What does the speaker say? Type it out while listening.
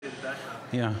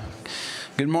Yeah.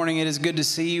 Good morning. It is good to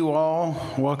see you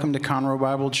all. Welcome to Conroe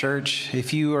Bible Church.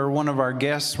 If you are one of our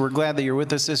guests, we're glad that you're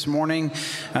with us this morning.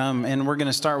 And we're going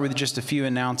to start with just a few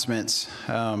announcements.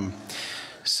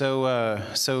 So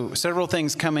several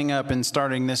things coming up and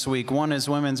starting this week. One is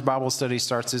Women's Bible Study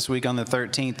starts this week on the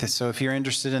 13th. So if you're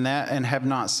interested in that and have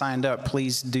not signed up,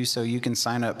 please do so. You can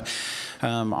sign up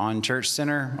on Church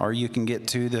Center, or you can get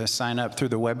to the sign up through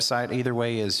the website. Either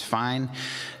way is fine.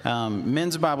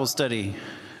 Men's Bible Study.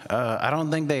 I don't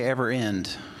think they ever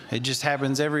end. It just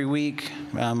happens every week.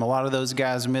 A lot of those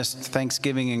guys missed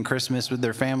Thanksgiving and Christmas with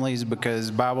their families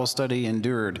because Bible study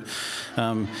endured.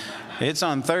 It's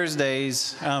on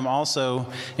Thursdays, also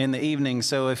in the evening.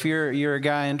 So if you're a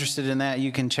guy interested in that,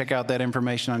 you can check out that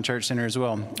information on Church Center as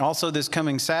well. Also, this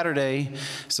coming Saturday,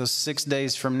 so 6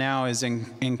 days from now, is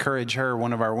Encourage Her,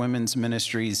 one of our women's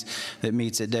ministries that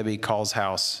meets at Debbie Call's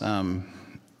house.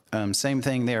 Same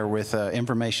thing there with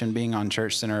information being on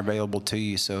Church Center available to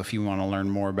you, so if you want to learn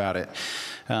more about it.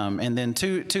 And then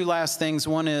two last things.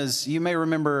 One is, you may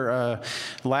remember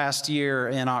last year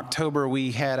in October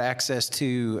we had access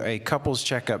to a couples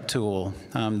checkup tool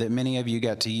that many of you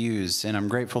got to use, and I'm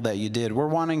grateful that you did. We're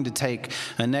wanting to take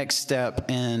a next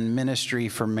step in ministry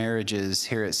for marriages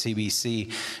here at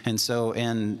CBC, and so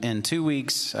in 2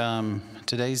 weeks,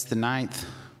 today's the 9th,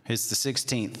 it's the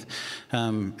 16th.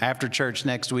 After church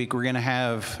next week, we're going to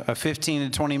have a 15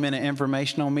 to 20 minute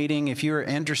informational meeting. If you're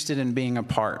interested in being a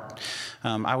part,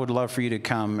 I would love for you to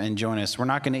come and join us. We're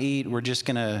not going to eat. We're just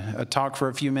going to talk for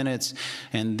a few minutes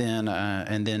and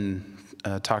then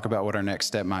talk about what our next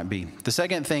step might be. The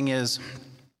second thing is,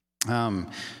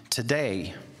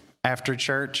 today, after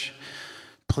church,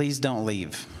 please don't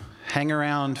leave. Hang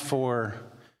around for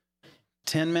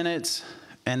 10 minutes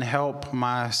and help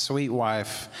my sweet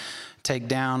wife take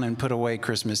down and put away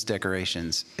Christmas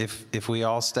decorations. If we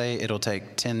all stay, it'll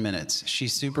take 10 minutes.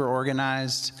 She's super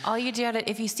organized. All you do,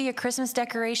 if you see a Christmas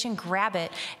decoration, grab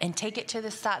it and take it to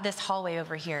this hallway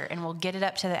over here, and we'll get it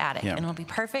up to the attic, and it'll be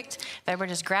perfect. If everyone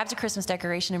just grabs a Christmas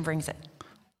decoration and brings it.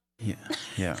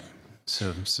 Yeah.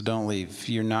 So don't leave.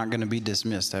 You're not going to be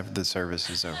dismissed after the service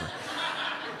is over.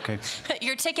 Okay.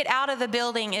 Your ticket out of the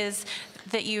building is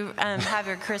that you have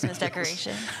your Christmas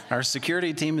decoration. Our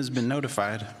security team has been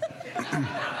notified.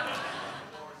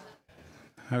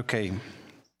 Okay.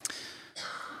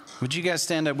 Would you guys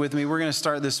stand up with me? We're going to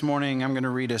start this morning. I'm going to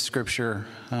read a scripture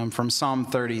from Psalm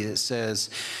 30 that says,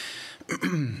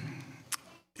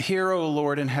 "Hear, O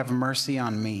Lord, and have mercy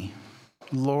on me.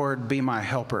 Lord, be my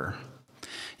helper.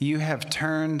 You have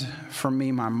turned from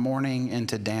me my mourning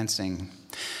into dancing.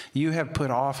 You have put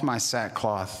off my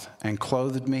sackcloth and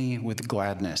clothed me with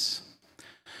gladness,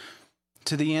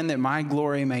 to the end that my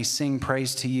glory may sing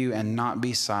praise to you and not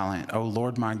be silent. O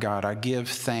Lord my God, I give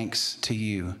thanks to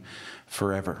you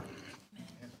forever."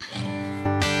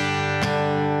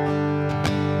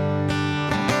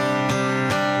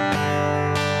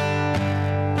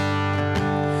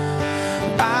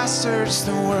 I searched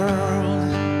the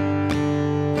world,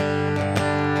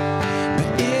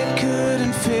 but it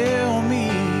couldn't fill me.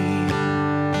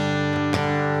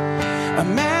 A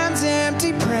man's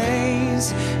empty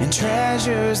praise and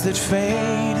treasures that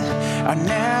fade are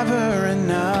never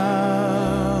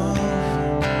enough.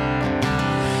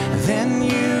 Then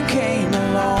you came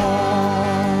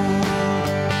along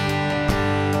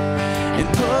and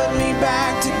put me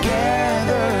back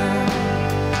together,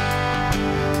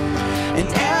 and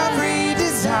every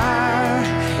desire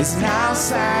is now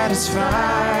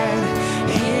satisfied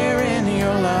here in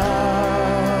your love.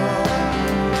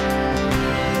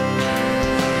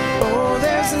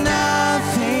 There's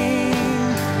nothing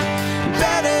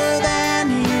better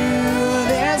than you.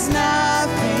 There's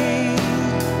nothing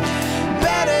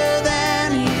better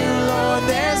than you, Lord.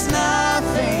 There's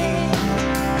nothing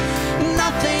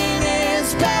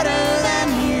is better than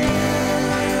you.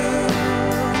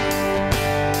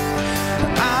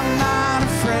 I'm not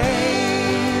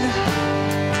afraid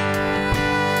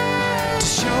to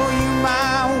show you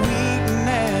my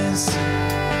weakness,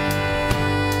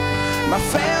 my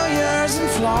failures and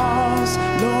flaws.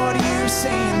 Lord, you've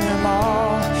seen them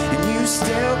all, and you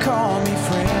still call me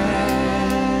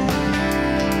friend.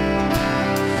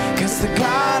 'Cause the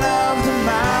God of the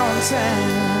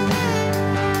mountain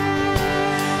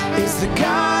is the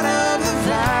God of the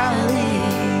valley,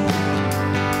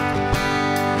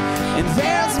 and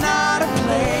there's not a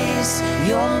place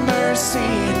your mercy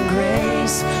and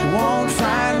grace won't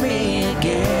find me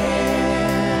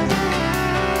again.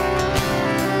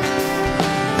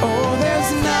 Oh,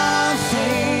 there's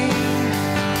nothing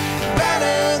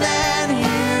better than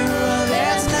you.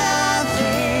 There's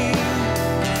nothing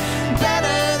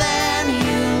better than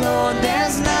you, Lord. There's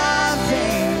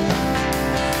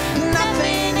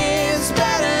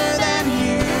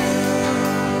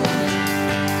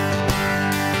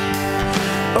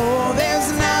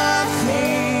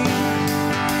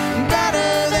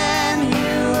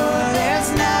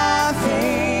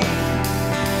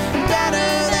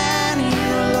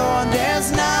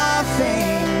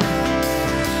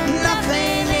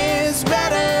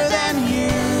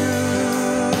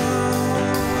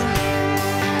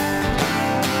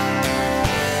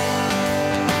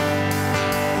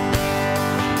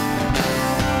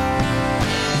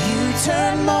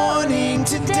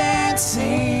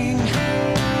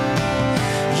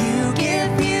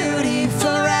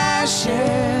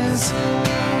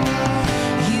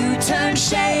turn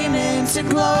shame into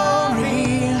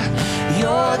glory.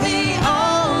 You're the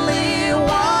only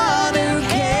one who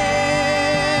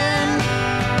can.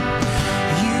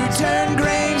 You turn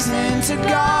graves into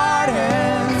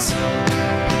gardens.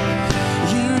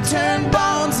 You turn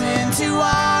bones into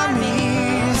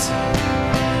armies.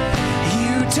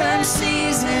 You turn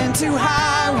seas into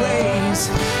highways.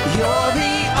 You're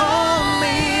the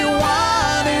only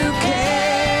one who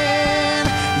can.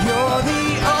 You're the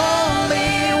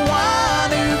only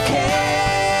one who can.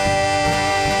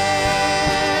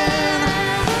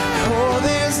 Oh,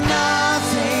 there's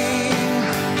nothing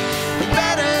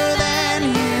better than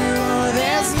you.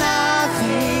 There's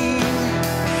nothing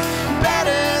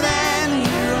better than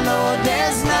you, Lord.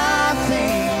 There's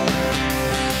nothing.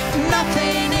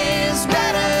 Nothing is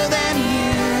better than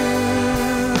you.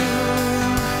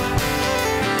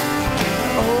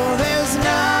 Oh, there's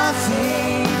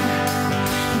nothing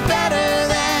better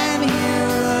than you.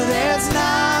 There's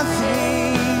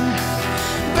nothing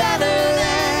better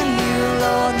than you,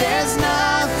 Lord. There's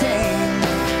nothing.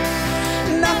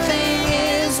 Nothing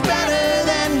is better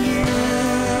than you.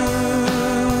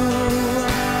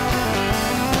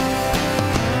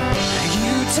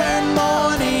 You turn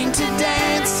mourning to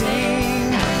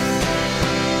dancing.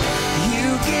 You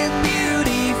give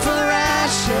beauty for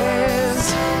ashes.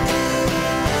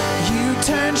 You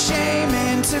turn shame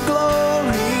into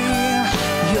glory.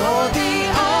 You're the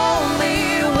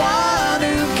only one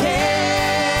who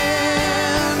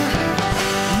can.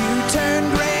 You turn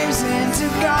graves into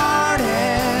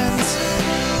gardens.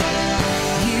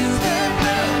 You give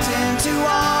bones into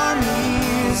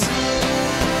armies.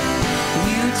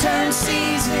 You turn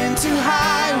seas into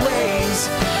highways.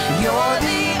 You're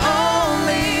the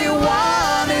only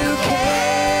one who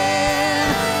can.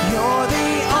 You're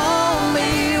the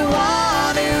only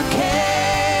one who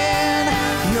can.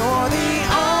 You're the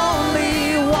only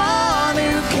one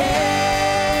who can.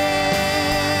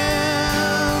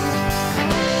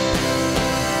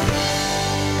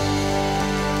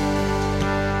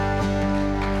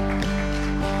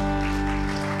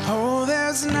 Oh,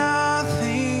 there's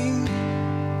nothing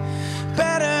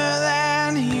better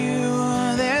than you.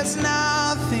 There's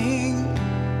nothing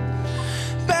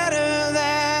better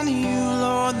than you,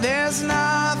 Lord. There's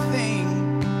nothing.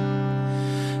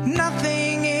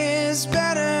 Nothing is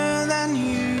better than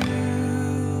you.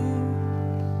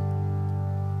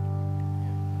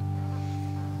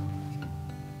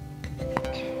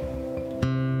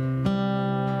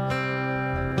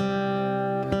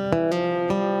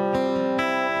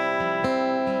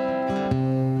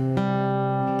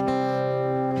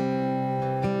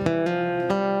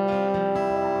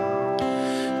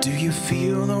 Do you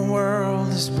feel the world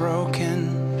is broken?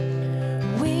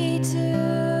 We do.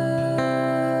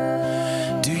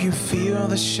 Do you feel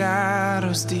the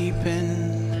shadows deepen?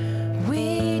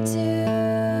 We do.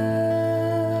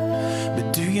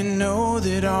 But do you know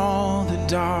that all the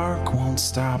dark won't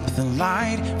stop the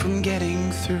light from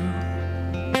getting through?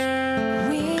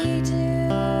 We do.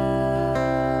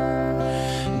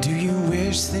 Do you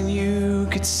wish that you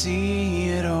could see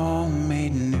it all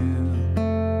made new?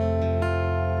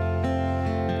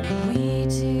 We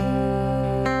do.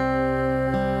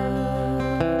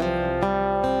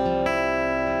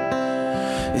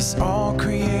 Is all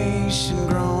creation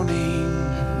groaning?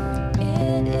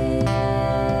 It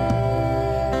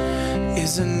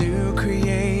Is a new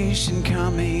creation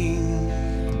coming?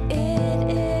 It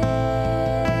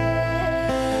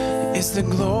Is the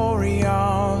glory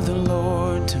of the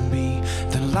Lord to be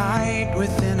the light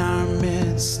within our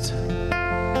midst?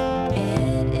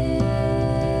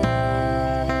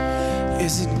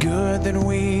 Is it good that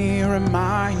we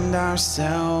remind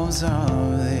ourselves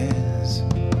of this?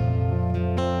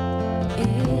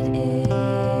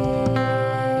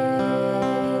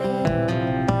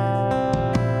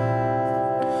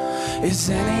 Is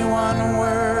anyone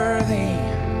worthy?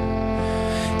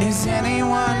 Is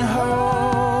anyone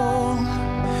whole?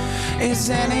 Is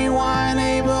anyone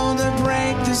able to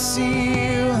break the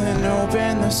seal and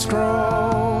open the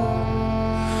scroll?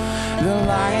 The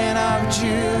Lion of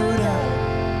Judah,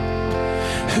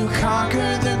 who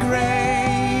conquered the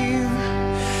grave.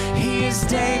 He is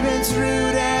David's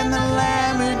root and the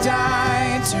Lamb who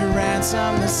died to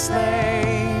ransom the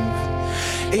slave.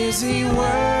 Is he worthy?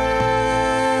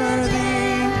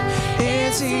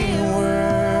 Is he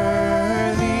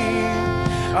worthy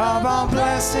of all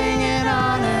blessing and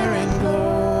honor and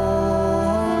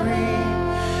glory?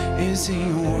 Is he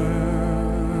worthy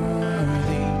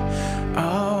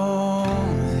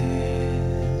of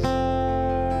this?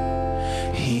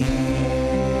 He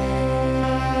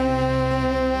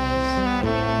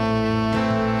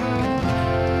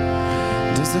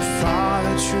is. Does the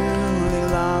Father truly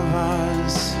love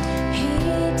us? He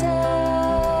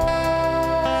does.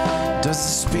 Does the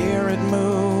Spirit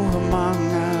move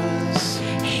among us?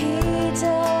 He does.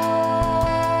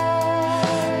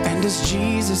 And does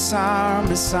Jesus, our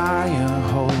Messiah,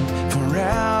 hold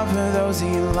forever those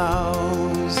he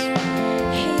loves?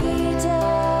 He does.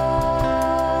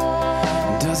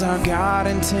 Does our God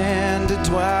intend to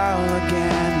dwell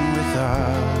again with us?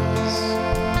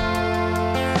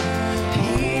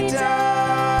 He does.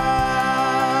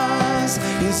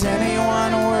 Is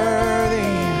anyone worthy?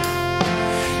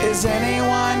 Is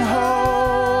anyone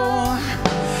whole?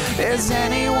 Is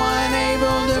anyone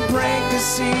able to break the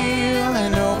seal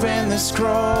and open the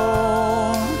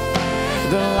scroll?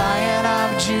 The Lion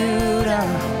of Judah,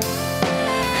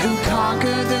 who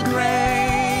conquered the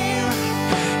grave.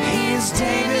 He is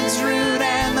David's root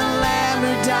and the Lamb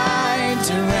who died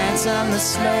to ransom the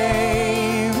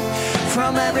slave.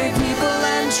 From every people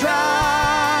and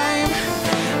tribe,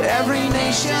 every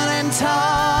nation and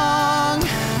tongue,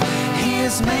 he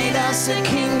has made us a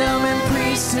kingdom and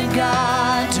priests to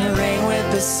God, to reign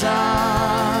with the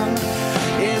Son.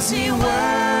 Is he worthy?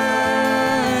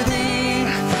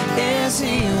 Is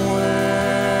he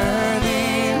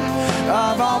worthy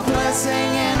of all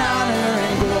blessing and honor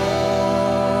and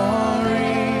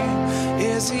glory?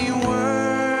 Is he worthy?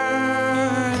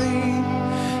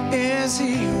 Is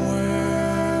he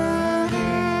worthy?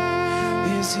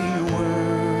 Is he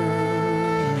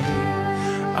worthy?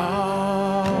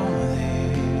 All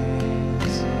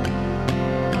this.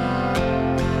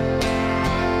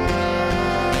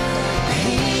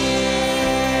 He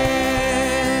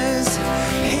is.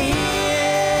 He is.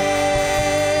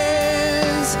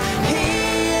 He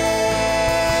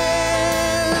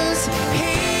is.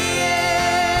 He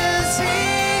is. He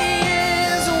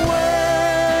is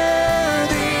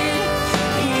worthy.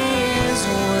 He is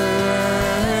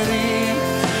worthy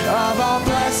of all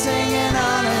blessing and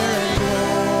honor and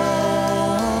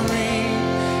glory.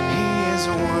 He is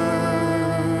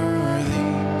worthy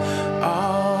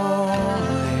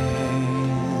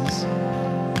always.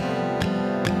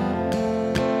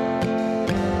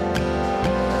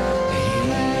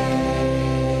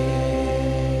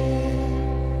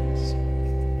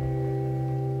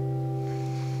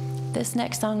 This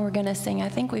next song we're going to sing, I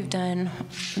think we've done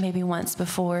maybe once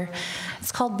before.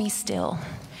 It's called Be Still.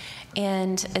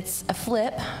 And it's a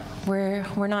flip where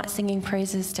we're not singing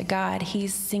praises to God,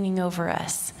 he's singing over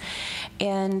us.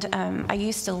 And I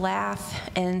used to laugh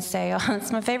and say, oh,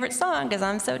 it's my favorite song because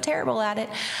I'm so terrible at it,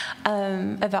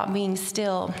 about being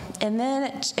still. And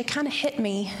then it kind of hit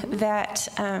me that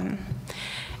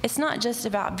it's not just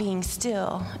about being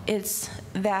still, it's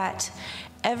that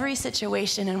every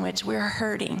situation in which we're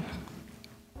hurting,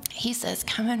 he says,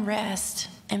 come and rest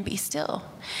and be still.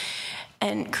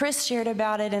 And Chris shared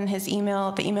about it in his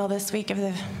email, the email this week of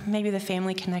maybe the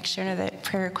family connection or the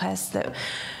prayer request, that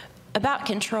about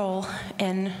control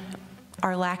and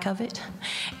our lack of it.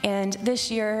 And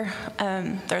this year,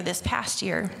 or this past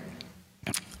year,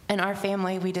 in our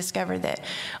family, we discovered that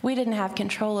we didn't have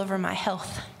control over my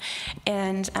health.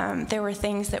 And there were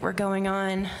things that were going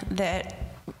on that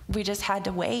we just had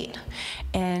to wait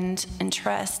and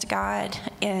trust God.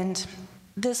 And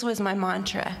this was my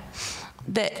mantra,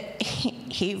 that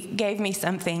he gave me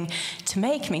something to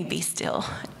make me be still.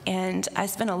 And I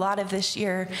spent a lot of this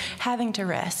year having to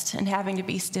rest and having to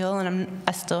be still, and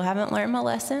I still haven't learned my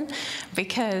lesson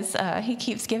because he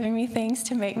keeps giving me things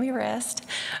to make me rest.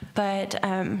 But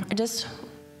just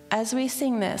as we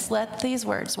sing this, let these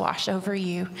words wash over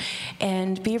you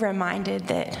and be reminded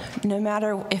that no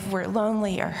matter if we're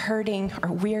lonely or hurting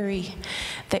or weary,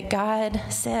 that God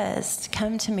says,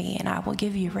 come to me and I will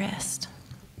give you rest.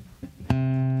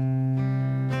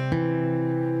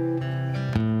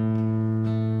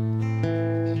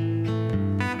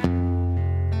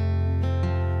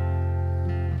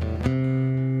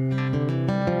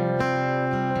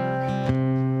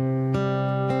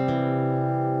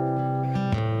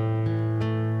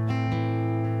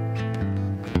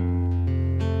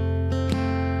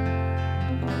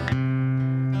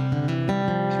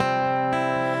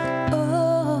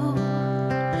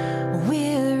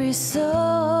 So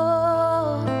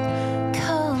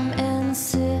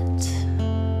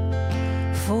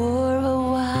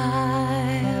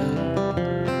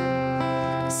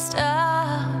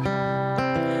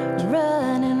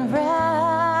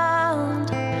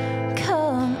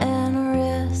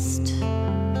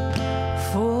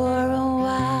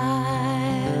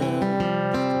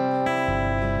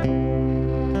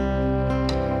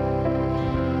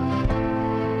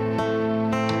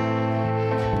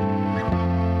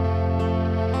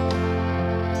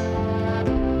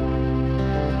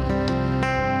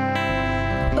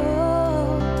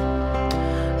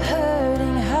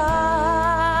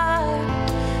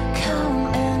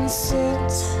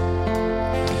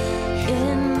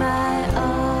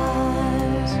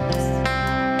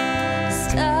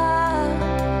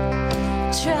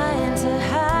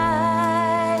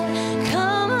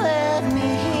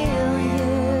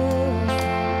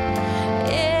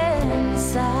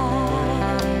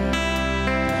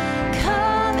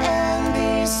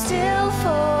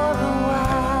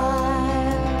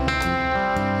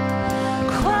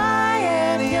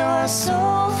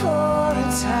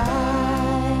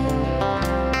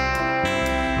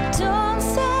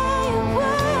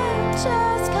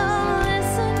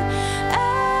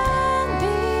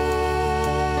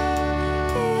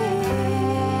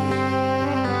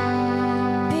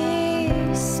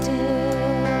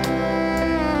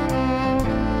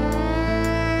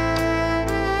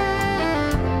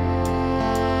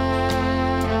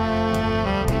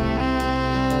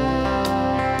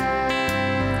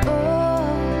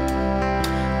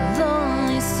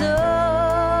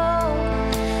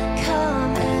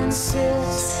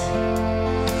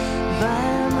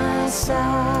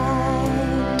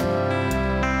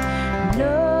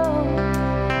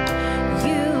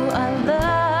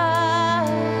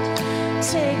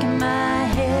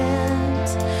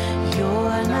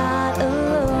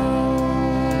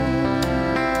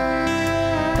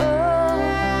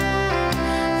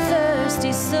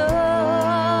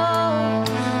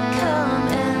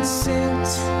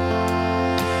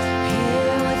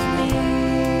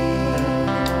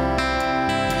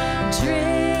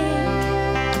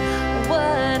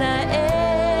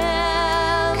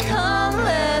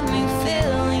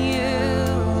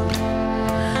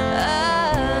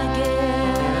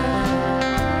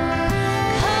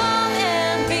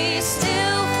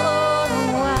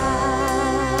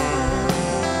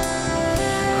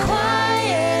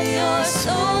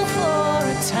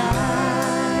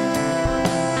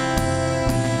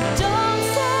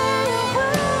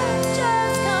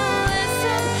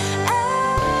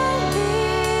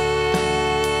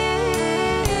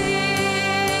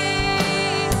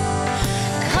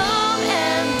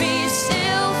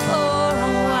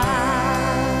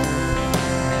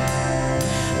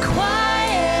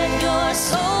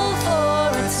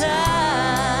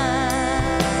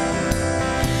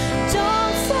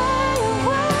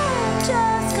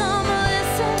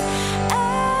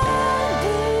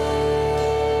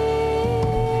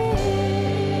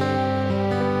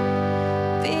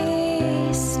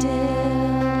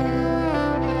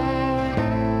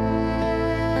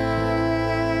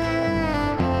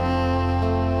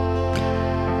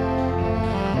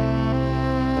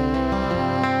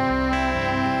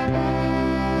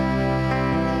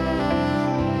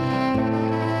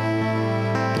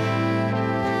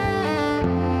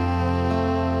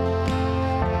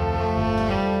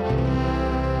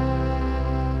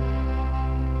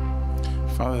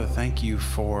Father, thank you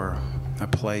for a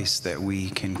place that we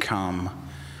can come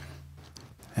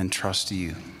and trust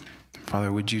you.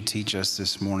 Father, would you teach us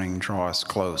this morning, draw us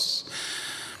close,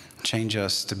 change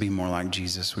us to be more like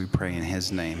Jesus, we pray in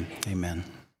his name. Amen.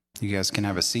 You guys can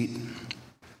have a seat.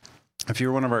 If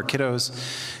you're one of our kiddos,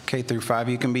 K through 5,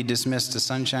 you can be dismissed to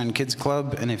Sunshine Kids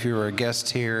Club. And if you're a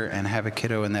guest here and have a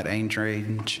kiddo in that age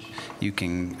range, you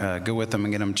can go with them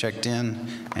and get them checked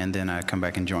in, and then come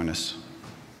back and join us.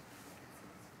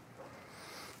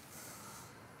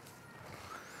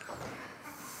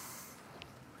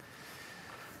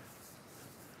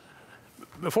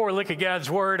 Before we look at God's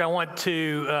Word, I want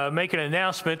to make an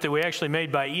announcement that we actually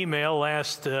made by email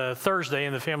last Thursday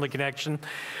in the Family Connection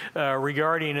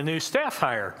regarding a new staff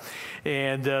hire.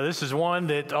 And this is one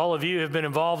that all of you have been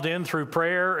involved in through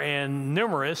prayer, and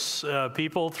numerous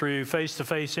people through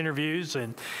face-to-face interviews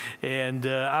and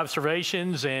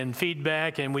observations and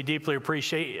feedback, and we deeply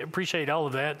appreciate all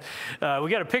of that. We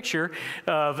got a picture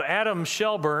of Adam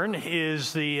Shelburne,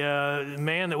 is the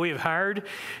man that we have hired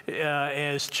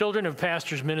as Children of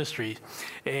Pastors Ministry,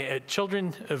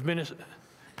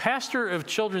 pastor of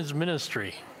children's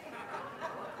ministry.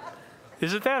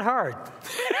 Is it that hard?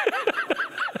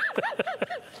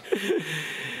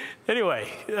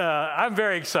 Anyway, I'm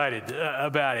very excited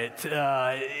about it.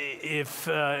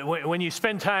 When you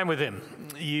spend time with him,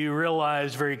 you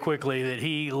realize very quickly that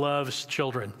he loves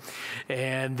children,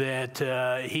 and that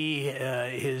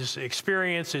his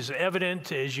experience is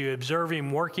evident as you observe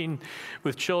him working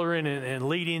with children and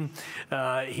leading.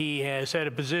 He has had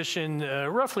a position,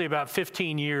 roughly about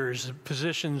 15 years,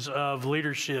 positions of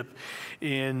leadership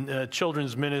in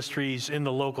children's ministries in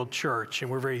the local church, and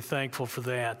we're very thankful for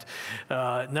that.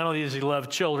 Not only does he love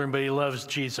children, but he loves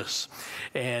Jesus,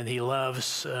 and he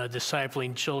loves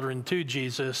discipling children to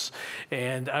Jesus,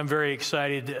 and I'm very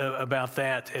excited about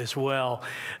that as well.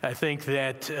 I think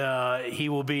that he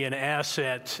will be an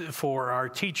asset for our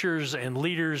teachers and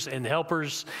leaders and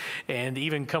helpers, and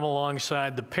even come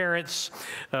alongside the parents,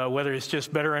 whether it's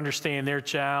just better understanding their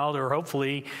child or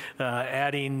hopefully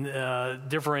adding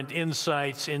different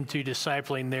insights into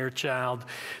discipling their child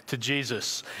to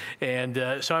Jesus.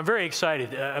 And so I'm very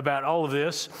excited about all of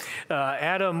this.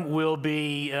 Adam will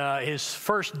be, his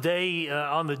first day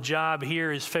on the job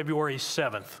here is February 7th.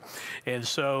 And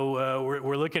so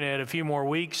we're looking at a few more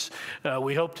weeks.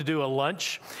 We hope to do a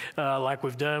lunch like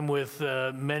we've done with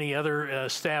many other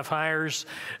staff hires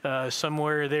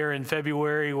somewhere there in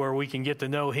February, where we can get to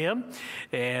know him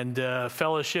and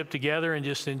fellowship together and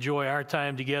just enjoy our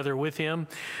time together with him.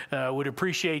 Would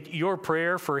appreciate your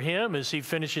prayer for him as he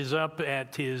finishes up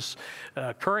at his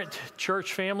current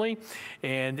church family,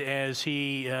 and as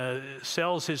he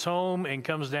sells his home and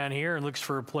comes down here and looks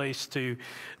for a place to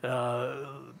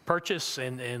purchase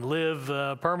and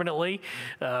live permanently.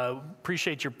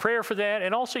 Appreciate your prayer for that,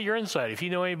 and also your insight. If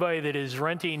you know anybody that is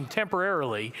renting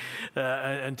temporarily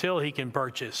until he can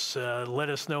purchase, let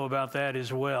us know about that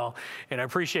as well. And I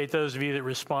appreciate those of you that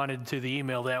responded to the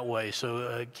email that way.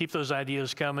 So keep those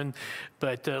ideas coming.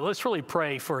 But let's really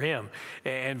pray for him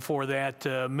and for that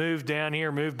move down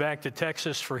here, move back to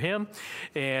Texas for him,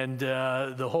 and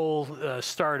the whole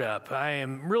startup. I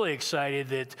am really excited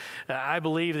that I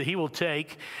believe that he will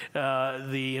take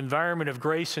the environment of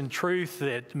grace and truth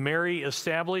that Mary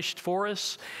established for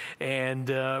us and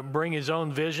bring his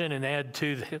own vision and add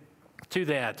to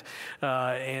that.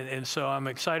 And so I'm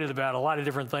excited about a lot of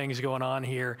different things going on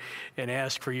here, and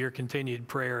ask for your continued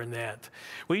prayer in that.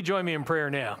 Will you join me in prayer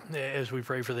now as we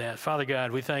pray for that? Father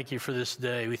God, we thank you for this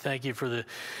day. We thank you for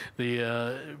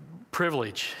the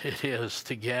privilege it is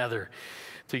to gather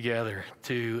together,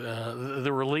 to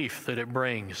the relief that it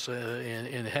brings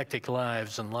in hectic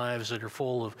lives and lives that are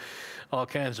full of all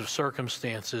kinds of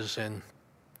circumstances, and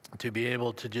to be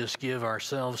able to just give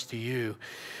ourselves to you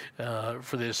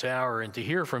for this hour and to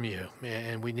hear from you.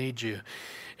 And we need you.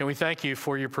 And we thank you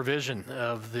for your provision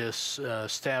of this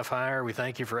staff hire. We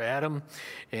thank you for Adam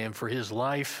and for his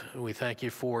life. We thank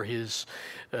you for his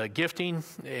gifting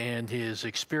and his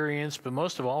experience, but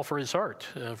most of all for his heart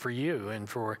for you and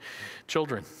for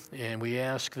children. And we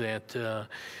ask that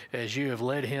as you have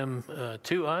led him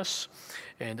to us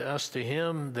and us to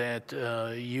him, that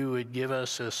you would give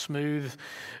us a smooth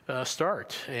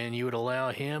start, and you would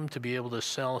allow him to be able to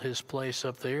sell his place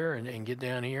up there and get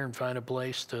down here and find a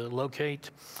place to locate.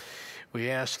 We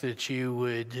ask that you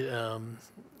would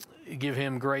give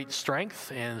him great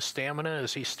strength and stamina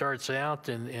as he starts out,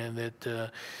 and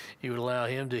that you would allow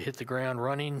him to hit the ground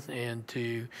running and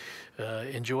to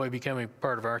enjoy becoming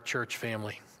part of our church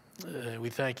family. We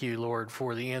thank you, Lord,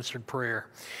 for the answered prayer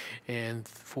and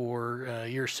for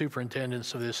your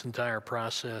superintendence of this entire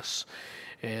process.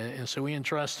 And so we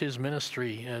entrust his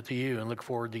ministry to you and look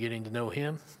forward to getting to know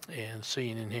him and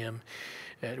seeing in him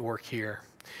at work here.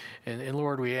 And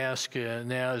Lord, we ask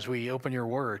now as we open your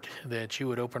word that you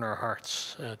would open our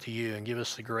hearts to you and give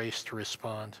us the grace to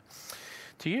respond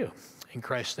to you. In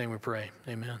Christ's name we pray.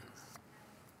 Amen.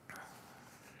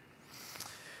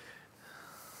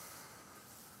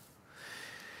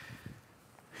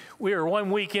 We are 1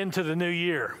 week into the new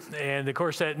year, and of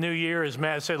course that new year, as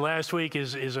Matt said last week,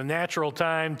 is a natural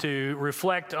time to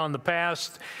reflect on the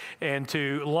past and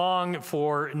to long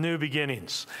for new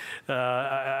beginnings.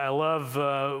 I love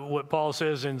what Paul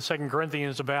says in 2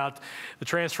 Corinthians about the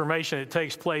transformation that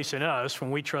takes place in us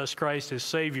when we trust Christ as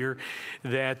Savior,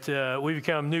 that we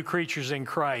become new creatures in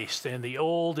Christ, and the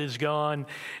old is gone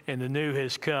and the new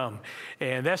has come.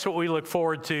 And that's what we look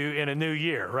forward to in a new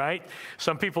year, right?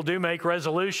 Some people do make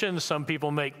resolutions. Some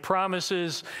people make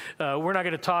promises. We're not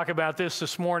going to talk about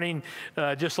this morning,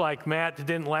 just like Matt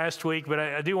didn't last week, but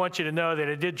I do want you to know that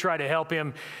I did try to help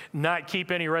him not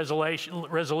keep any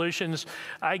resolutions.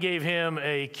 I gave him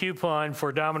a coupon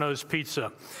for Domino's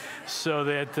Pizza so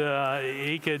that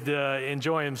he could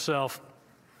enjoy himself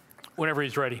whenever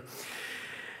he's ready.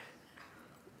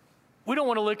 We don't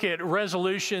want to look at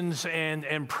resolutions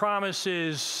and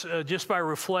promises just by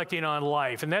reflecting on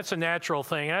life, and that's a natural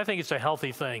thing, and I think it's a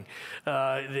healthy thing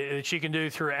that you can do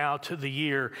throughout the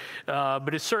year,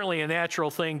 but it's certainly a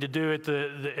natural thing to do it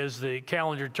as the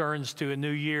calendar turns to a new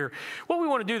year. What we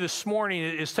want to do this morning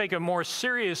is take a more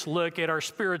serious look at our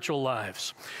spiritual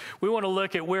lives. We want to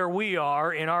look at where we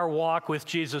are in our walk with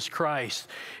Jesus Christ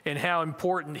and how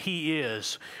important he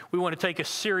is. We want to take a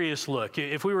serious look.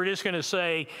 If we were just going to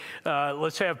say,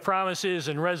 let's have promises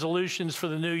and resolutions for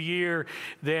the new year,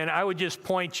 then I would just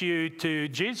point you to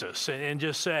Jesus and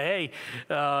just say,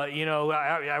 hey,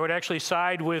 I would actually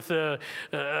side with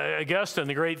Augustine,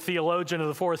 the great theologian of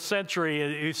the 4th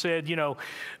century, who said,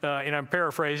 and I'm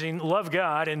paraphrasing, love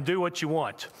God and do what you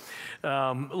want.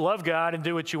 Love God and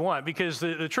do what you want. Because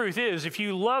the truth is, if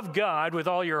you love God with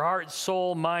all your heart,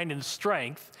 soul, mind, and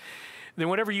strength, then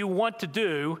whatever you want to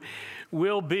do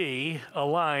will be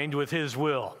aligned with his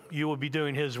will. You will be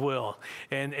doing his will.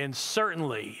 And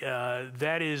certainly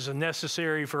that is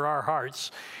necessary for our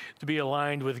hearts to be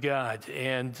aligned with God.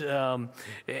 And a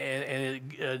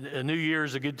new year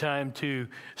is a good time to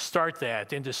start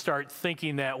that and to start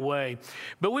thinking that way.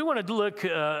 But we want to look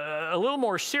a little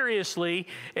more seriously,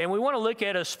 and we want to look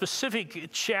at a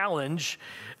specific challenge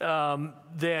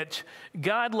that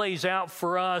God lays out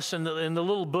for us in the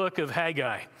little book of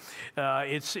Haggai.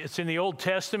 It's in the Old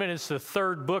Testament. It's the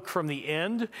 3rd book from the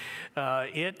end.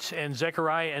 It and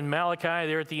Zechariah and Malachi,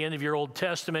 there at the end of your Old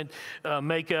Testament,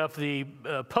 make up the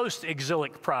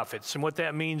post-exilic prophets. And what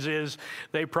that means is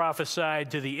they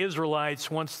prophesied to the Israelites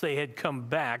once they had come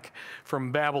back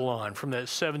from Babylon, from that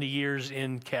 70 years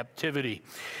in captivity.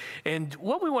 And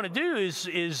what we want to do is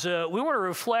we want to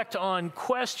reflect on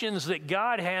questions that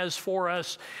God has for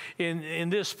us in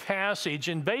this passage.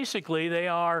 And basically they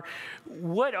are,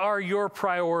 what are your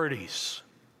priorities?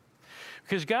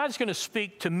 Because God's going to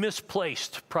speak to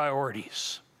misplaced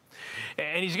priorities.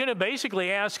 And he's going to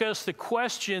basically ask us the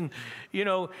question,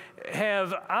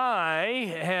 have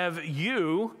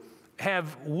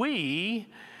we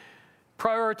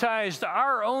prioritized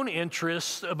our own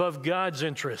interests above God's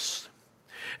interests?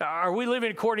 Are we living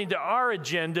according to our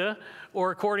agenda or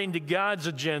according to God's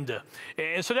agenda?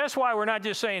 And so that's why we're not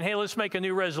just saying, hey, let's make a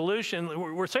new resolution.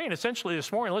 We're saying essentially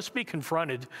this morning, let's be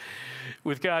confronted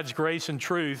with God's grace and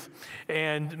truth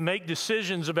and make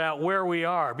decisions about where we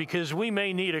are, because we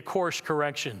may need a course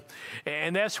correction.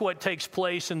 And that's what takes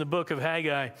place in the book of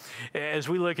Haggai as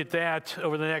we look at that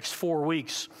over the next 4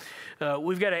 weeks.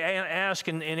 We've got to ask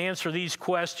and answer these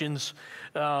questions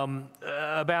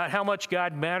about how much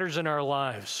God matters in our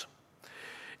lives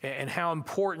and how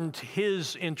important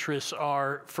his interests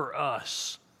are for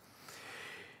us.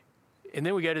 And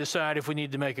then we got to decide if we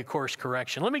need to make a course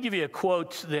correction. Let me give you a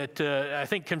quote that I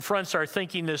think confronts our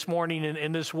thinking this morning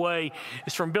in this way.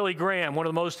 It's from Billy Graham, one of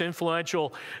the most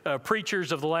influential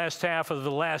preachers of the last half of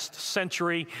the last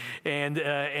century.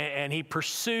 And he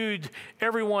pursued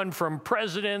everyone from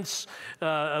presidents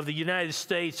of the United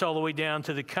States all the way down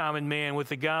to the common man with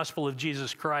the gospel of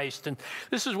Jesus Christ. And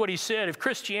this is what he said: if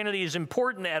Christianity is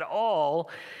important at all,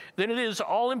 then it is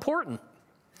all important.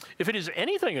 If it is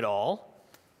anything at all,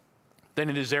 then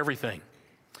it is everything.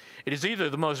 It is either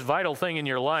the most vital thing in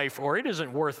your life or it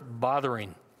isn't worth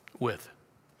bothering with.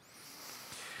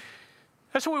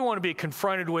 That's what we want to be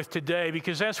confronted with today,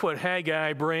 because that's what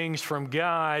Haggai brings from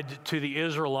God to the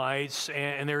Israelites,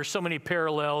 and there are so many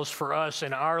parallels for us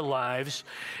in our lives,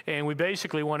 and we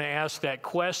basically want to ask that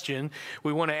question.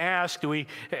 We want to ask,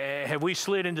 have we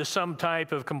slid into some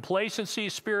type of complacency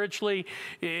spiritually?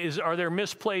 Are there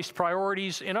misplaced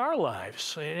priorities in our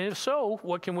lives? And if so,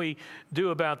 what can we do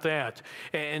about that?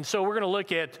 And so we're going to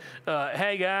look at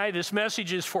Haggai. This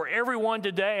message is for everyone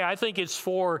today. I think it's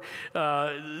for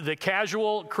the casual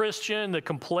Christian, the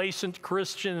complacent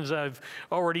Christians, I've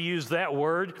already used that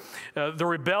word, the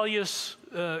rebellious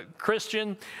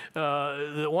Christian,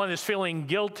 the one that's feeling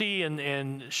guilty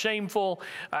and shameful.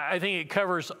 I think it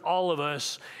covers all of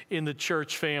us in the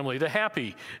church family. The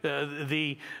happy,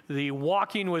 the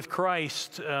walking with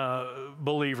Christ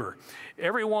believer.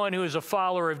 Everyone who is a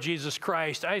follower of Jesus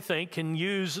Christ, I think, can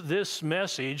use this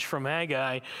message from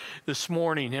Haggai this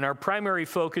morning. And our primary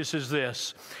focus is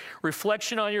this: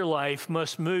 reflection on your life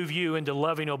must move you into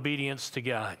loving obedience to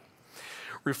God.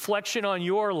 Reflection on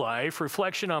your life,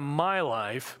 reflection on my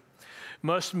life,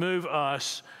 must move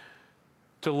us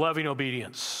to loving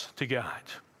obedience to God.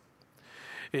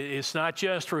 It's not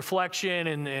just reflection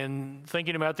and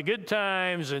thinking about the good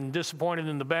times and disappointed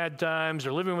in the bad times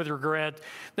or living with regret.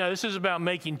 No, this is about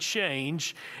making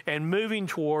change and moving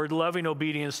toward loving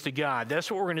obedience to God. That's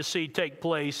what we're going to see take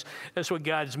place. That's what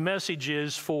God's message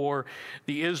is for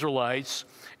the Israelites.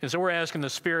 And so we're asking the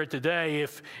Spirit today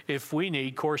if we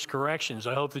need course corrections.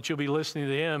 I hope that you'll be listening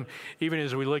to Him even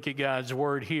as we look at God's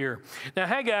Word here. Now,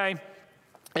 Haggai,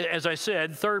 as I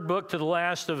said, third book to the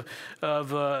last of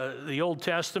the Old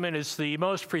Testament. It's the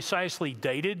most precisely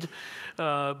dated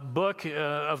book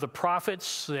of the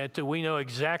prophets that we know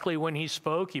exactly when he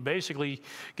spoke. He basically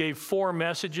gave 4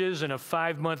 messages in a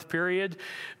 5-month period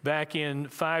back in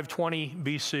 520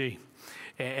 BC.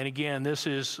 And again, this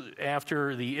is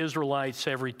after the Israelites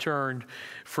have returned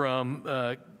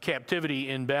from captivity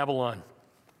in Babylon.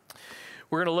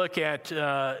 We're going to look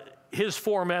at his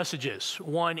 4 messages,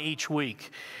 one each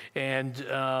week.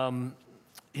 And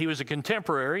he was a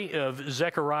contemporary of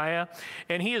Zechariah,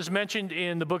 and he is mentioned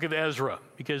in the book of Ezra,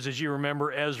 because as you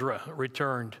remember, Ezra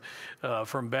returned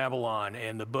from Babylon,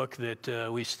 and the book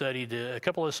that we studied a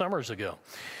couple of summers ago.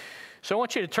 So I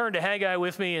want you to turn to Haggai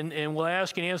with me, and we'll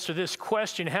ask and answer this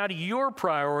question: how do your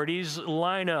priorities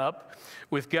line up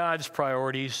with God's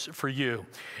priorities for you?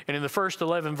 And in the first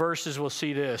 11 verses, we'll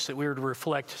see this, that we are to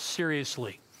reflect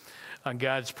seriously on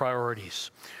God's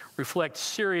priorities. Reflect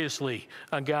seriously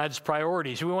on God's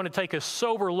priorities. We want to take a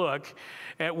sober look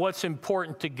at what's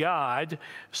important to God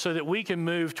so that we can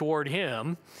move toward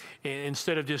Him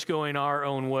instead of just going our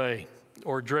own way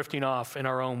or drifting off in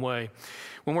our own way.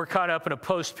 When we're caught up in a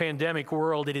post-pandemic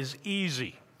world, it is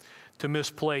easy to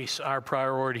misplace our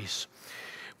priorities.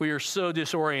 We are so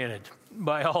disoriented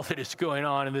by all that is going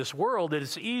on in this world that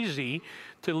it's easy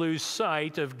to lose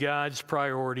sight of God's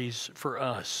priorities for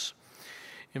us.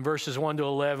 In verses 1 to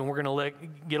 11, we're going to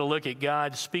get a look at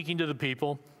God speaking to the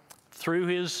people through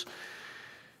his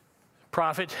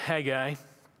prophet Haggai.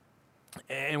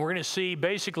 And we're going to see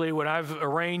basically what I've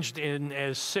arranged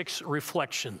as 6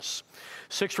 reflections.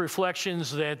 6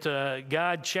 reflections that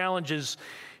God challenges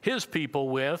his people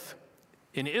with.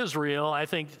 In Israel, I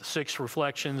think 6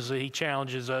 reflections that he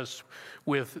challenges us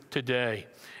with today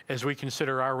as we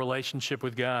consider our relationship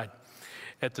with God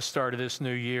at the start of this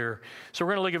new year. So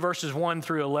we're going to look at verses 1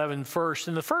 through 11 first.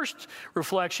 And the first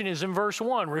reflection is in verse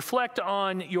 1. Reflect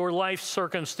on your life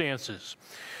circumstances.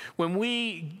 When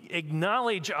we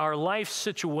acknowledge our life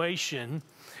situation,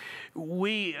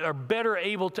 we are better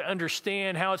able to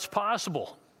understand how it's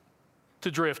possible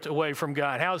to drift away from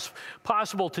God, how it's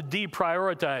possible to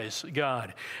deprioritize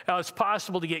God, how it's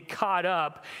possible to get caught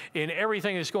up in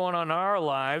everything that's going on in our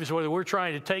lives, whether we're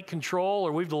trying to take control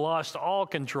or we've lost all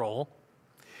control,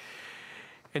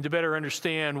 and to better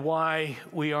understand why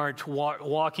we aren't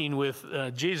walking with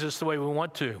Jesus the way we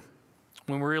want to,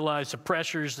 when we realize the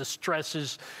pressures, the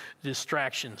stresses,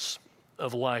 distractions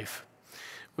of life.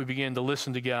 We begin to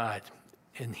listen to God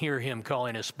and hear him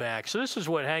calling us back. So this is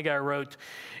what Haggai wrote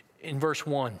in verse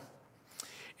 1.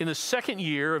 In the 2nd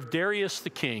year of Darius the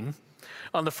king,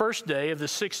 on the 1st day of the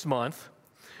 6th month,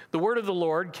 the word of the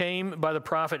Lord came by the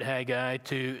prophet Haggai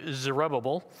to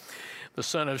Zerubbabel, the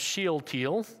son of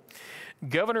Shealtiel,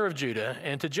 governor of Judah,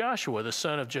 and to Joshua, the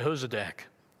son of Jehozadak,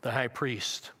 the high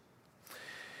priest.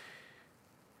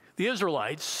 The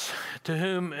Israelites to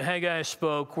whom Haggai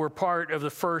spoke were part of the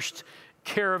first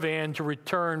caravan to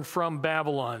return from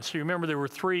Babylon. So you remember there were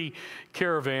 3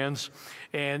 caravans,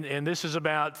 and this is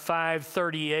about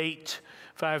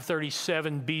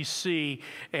 537 BC,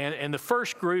 and the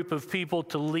first group of people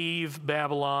to leave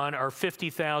Babylon are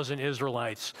 50,000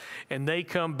 Israelites, and they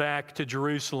come back to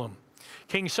Jerusalem.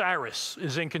 King Cyrus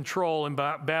is in control in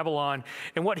Babylon,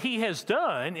 and what he has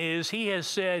done is he has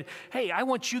said, hey, I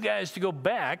want you guys to go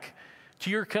back to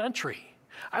your country.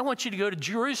 I want you to go to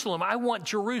Jerusalem. I want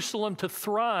Jerusalem to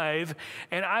thrive,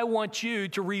 and I want you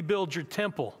to rebuild your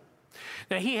temple.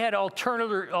 Now, he had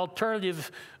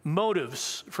alternative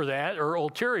motives for that, or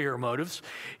ulterior motives.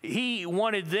 He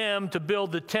wanted them to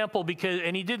build the temple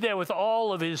and he did that with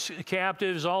all of his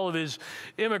captives, all of his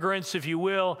immigrants, if you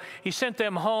will. He sent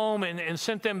them home and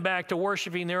sent them back to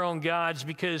worshiping their own gods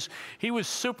because he was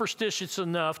superstitious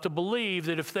enough to believe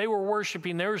that if they were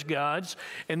worshiping their gods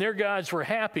and their gods were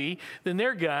happy, then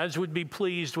their gods would be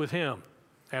pleased with him.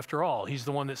 After all, he's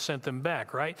the one that sent them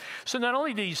back, right? So not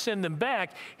only did he send them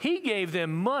back, he gave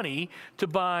them money to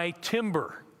buy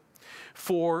timber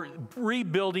for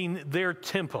rebuilding their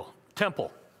temple.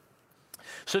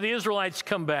 So the Israelites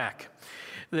come back.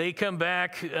 They come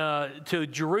back to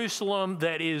Jerusalem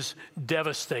that is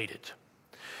devastated.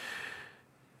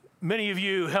 Many of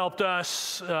you helped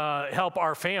us help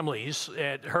our families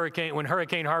when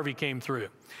Hurricane Harvey came through.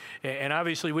 And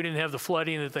obviously, we didn't have the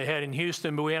flooding that they had in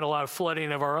Houston, but we had a lot of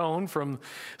flooding of our own from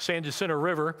San Jacinto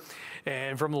River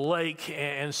and from the lake.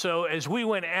 And so as we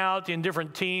went out in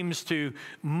different teams to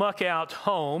muck out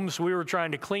homes, we were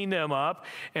trying to clean them up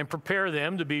and prepare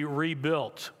them to be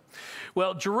rebuilt.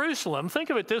 Well, Jerusalem,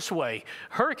 think of it this way.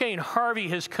 Hurricane Harvey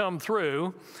has come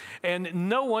through, and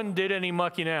no one did any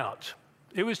mucking out.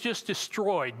 It was just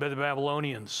destroyed by the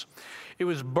Babylonians. It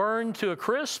was burned to a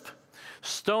crisp.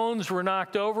 Stones were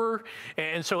knocked over,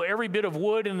 and so every bit of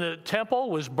wood in the temple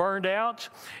was burned out,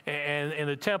 and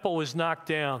the temple was knocked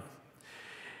down.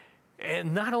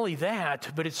 And not only that,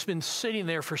 but it's been sitting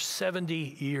there for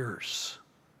 70 years.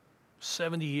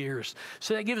 70 years.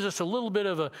 So that gives us a little bit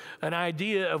of an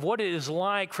idea of what it is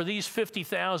like for these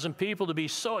 50,000 people to be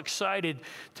so excited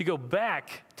to go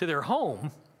back to their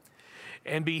home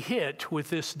and be hit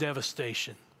with this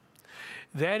devastation.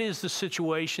 That is the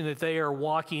situation that they are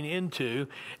walking into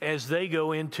as they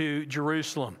go into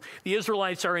Jerusalem. The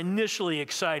Israelites are initially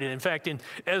excited. In fact, in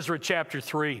Ezra chapter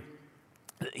 3,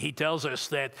 he tells us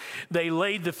that they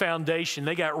laid the foundation.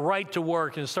 They got right to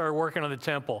work and started working on the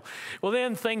temple. Well,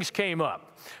 then things came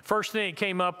up. First thing that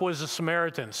came up was the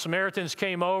Samaritans. Samaritans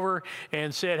came over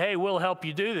and said, hey, we'll help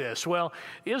you do this. Well,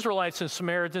 the Israelites and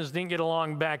Samaritans didn't get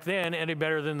along back then any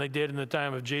better than they did in the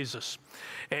time of Jesus.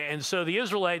 And so the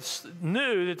Israelites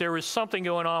knew that there was something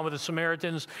going on with the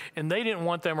Samaritans, and they didn't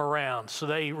want them around. So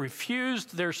they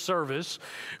refused their service,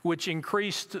 which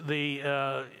increased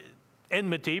the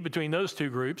enmity between those two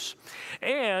groups,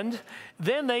 and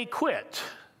then they quit.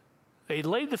 They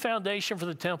laid the foundation for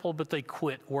the temple, but they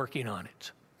quit working on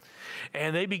it.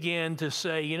 And they began to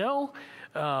say,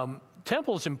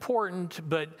 temple's important,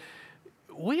 but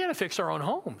we got to fix our own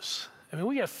homes. I mean,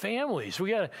 we got families.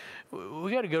 We got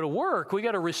to go to work. We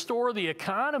got to restore the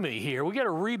economy here. We got to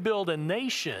rebuild a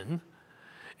nation.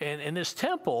 And this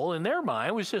temple, in their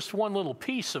mind, was just one little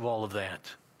piece of all of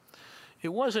that.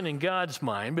 It wasn't in God's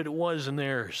mind, but it was in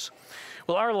theirs.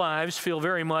 Well, our lives feel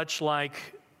very much like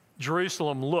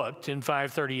Jerusalem looked in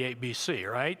 538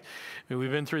 BC, right? I mean,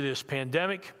 we've been through this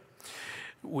pandemic.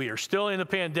 We are still in the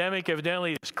pandemic.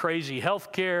 Evidently, it's crazy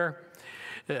health care.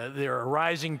 There are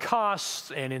rising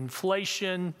costs and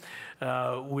inflation.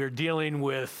 We're dealing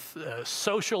with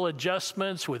social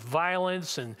adjustments, with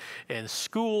violence and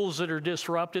schools that are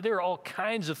disrupted. There are all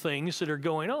kinds of things that are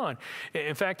going on.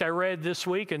 In fact, I read this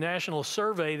week a national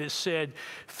survey that said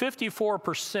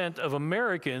 54% of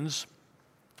Americans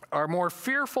are more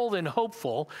fearful than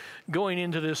hopeful going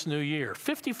into this new year.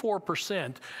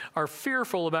 54% are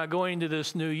fearful about going into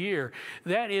this new year.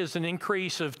 That is an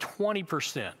increase of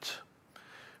 20%.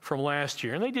 From last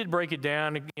year. And they did break it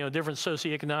down, different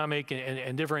socioeconomic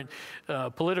and different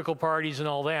political parties and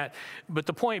all that. But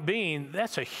the point being,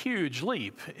 that's a huge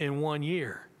leap in 1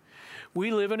 year.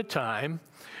 We live in a time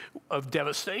of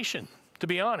devastation, to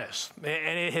be honest.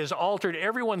 And it has altered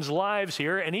everyone's lives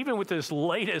here. And even with this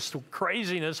latest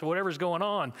craziness, whatever's going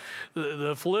on,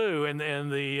 the flu and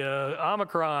the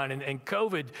Omicron and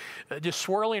COVID just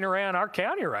swirling around our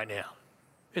county right now.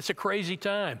 It's a crazy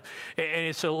time. And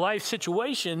it's a life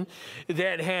situation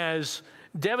that has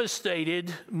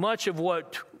devastated much of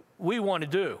what we want to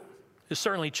do. It's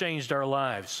certainly changed our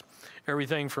lives.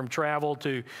 Everything from travel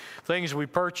to things we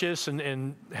purchase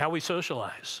and how we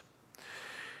socialize.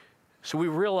 So we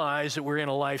realize that we're in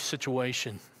a life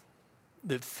situation.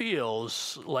 that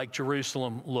feels like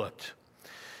Jerusalem looked.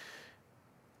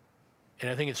 And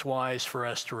I think it's wise for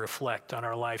us to reflect on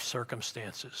our life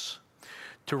circumstances,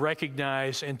 to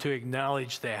recognize and to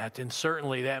acknowledge that. And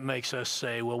certainly that makes us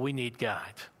say, well, we need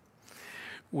God.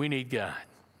 We need God.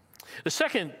 The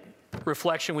second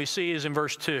reflection we see is in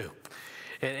verse 2.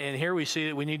 And here we see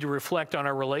that we need to reflect on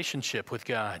our relationship with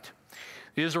God.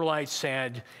 The Israelites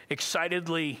had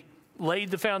excitedly laid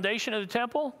the foundation of the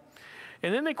temple,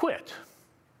 and then they quit.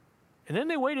 And then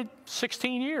they waited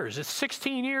 16 years. It's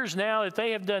 16 years now that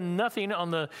they have done nothing on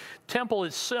the temple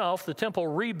itself, the temple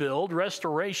rebuild,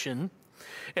 restoration.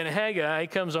 And Haggai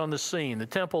comes on the scene. The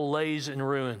temple lays in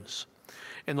ruins.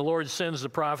 And the Lord sends the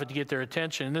prophet to get their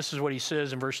attention. And this is what he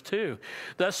says in verse 2.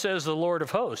 Thus says the Lord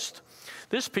of hosts,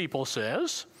 this people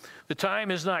says, the time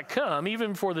has not come,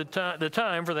 even for the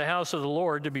time for the house of the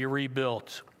Lord to be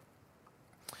rebuilt.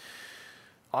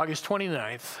 August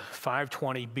 29th,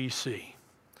 520 BC.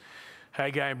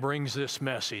 Haggai brings this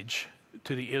message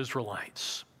to the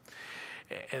Israelites.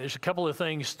 And there's a couple of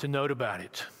things to note about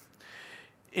it.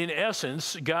 In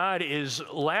essence, God is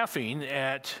laughing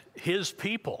at his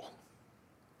people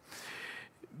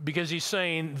because he's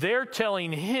saying they're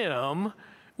telling him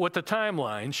what the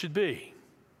timeline should be.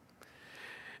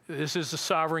 This is the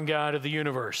sovereign God of the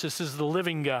universe. This is the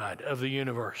living God of the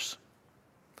universe.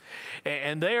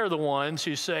 And they are the ones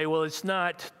who say, well, it's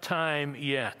not time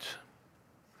yet.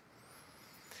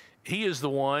 He is the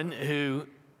one who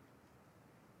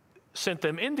sent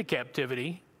them into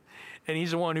captivity, and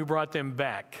he's the one who brought them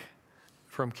back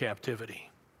from captivity.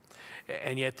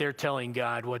 And yet they're telling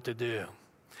God what to do.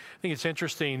 I think it's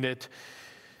interesting that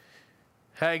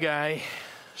Haggai,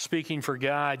 speaking for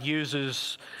God,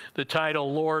 uses the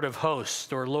title Lord of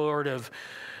Hosts or Lord of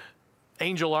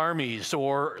Angel Armies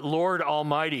or Lord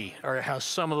Almighty, or how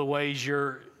some of the ways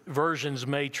your versions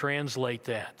may translate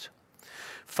that.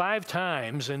 5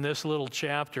 times in this little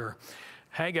chapter,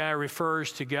 Haggai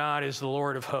refers to God as the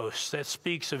Lord of hosts. That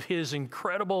speaks of his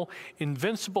incredible,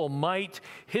 invincible might,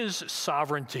 his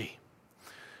sovereignty.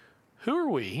 Who are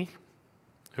we,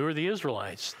 who are the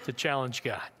Israelites, to challenge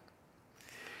God?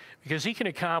 Because he can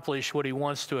accomplish what he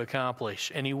wants to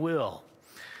accomplish, and he will.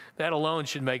 That alone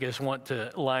should make us want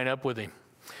to line up with him.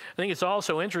 I think it's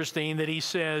also interesting that he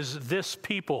says, this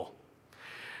people.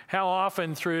 How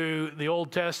often through the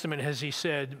Old Testament has he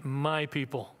said, my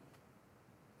people?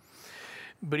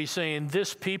 But he's saying,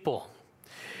 this people.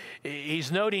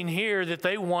 He's noting here that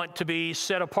they want to be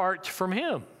set apart from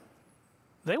him.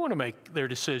 They want to make their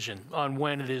decision on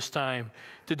when it is time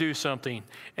to do something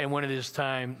and when it is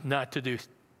time not to do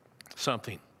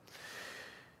something.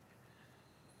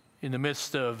 In the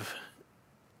midst of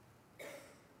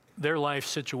their life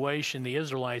situation, the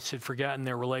Israelites had forgotten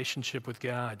their relationship with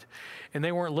God, and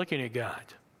they weren't looking at God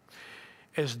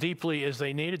as deeply as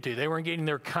they needed to. They weren't getting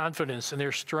their confidence and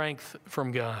their strength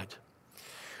from God.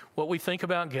 What we think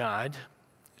about God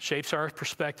shapes our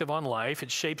perspective on life.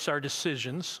 It shapes our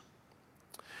decisions,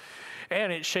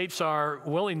 and it shapes our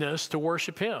willingness to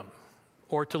worship him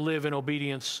or to live in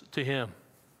obedience to him.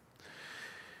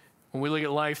 When we look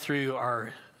at life through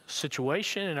our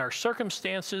situation and our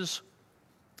circumstances,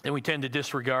 and we tend to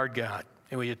disregard God,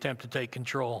 and we attempt to take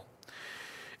control.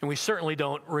 And we certainly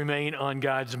don't remain on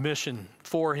God's mission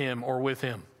for him or with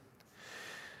him.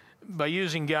 By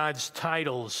using God's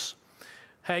titles,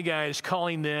 Haggai is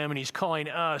calling them and he's calling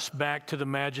us back to the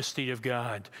majesty of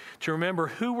God, to remember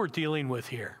who we're dealing with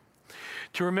here,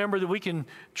 to remember that we can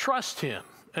trust him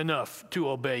enough to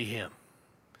obey him,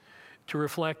 to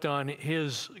reflect on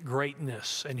his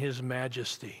greatness and his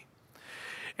majesty.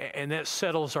 And that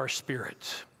settles our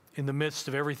spirit in the midst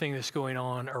of everything that's going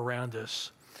on around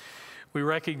us. We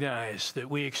recognize that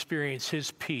we experience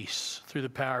his peace through the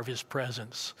power of his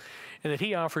presence, and that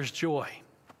he offers joy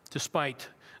despite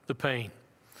the pain.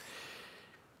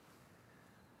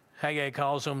 Haggai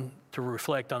calls them to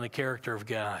reflect on the character of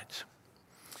God.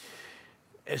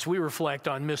 As we reflect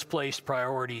on misplaced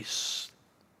priorities,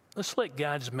 let's let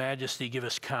God's majesty give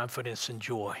us confidence and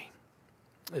joy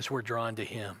as we're drawn to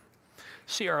him.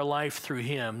 See our life through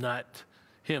him, not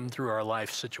him through our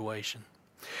life situation.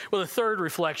 Well, the third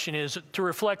reflection is to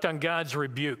reflect on God's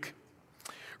rebuke.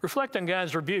 Reflect on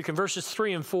God's rebuke in verses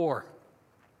 3 and 4.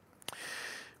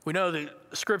 We know that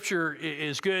Scripture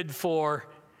is good for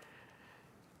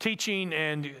teaching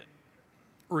and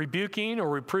rebuking or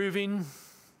reproving,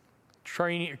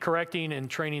 training, correcting, and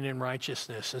training in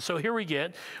righteousness. And so here we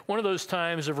get one of those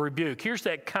times of rebuke. Here's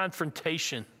that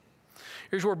confrontation.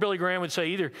 Here's where Billy Graham would say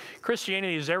either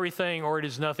Christianity is everything or it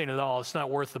is nothing at all. It's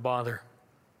not worth the bother.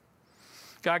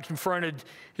 God confronted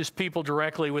his people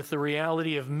directly with the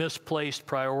reality of misplaced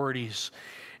priorities.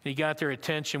 And he got their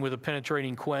attention with a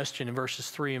penetrating question in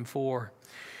verses 3 and 4.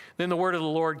 Then the word of the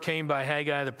Lord came by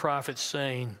Haggai the prophet,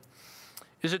 saying,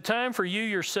 "Is it time for you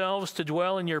yourselves to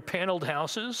dwell in your paneled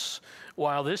houses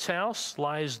while this house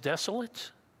lies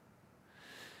desolate?"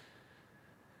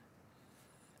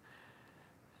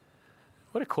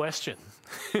 What a question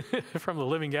from the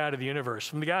living God of the universe,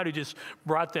 from the God who just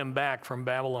brought them back from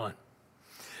Babylon.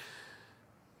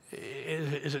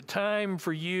 Is it time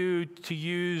for you to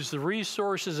use the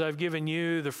resources I've given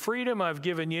you, the freedom I've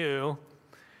given you,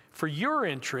 for your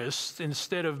interest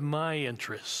instead of my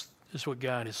interest, is what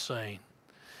God is saying.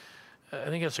 I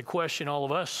think that's a question all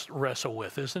of us wrestle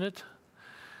with, isn't it?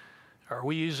 Are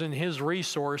we using his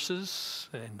resources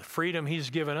and the freedom he's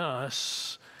given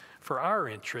us for our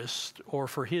interest or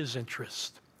for his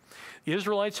interest? The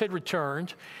Israelites had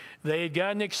returned. They had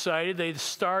gotten excited. They had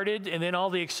started, and then all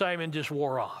the excitement just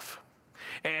wore off.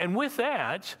 And with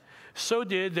that, so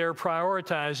did their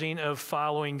prioritizing of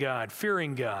following God,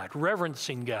 fearing God,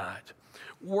 reverencing God,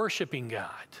 worshiping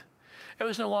God. It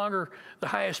was no longer the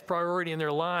highest priority in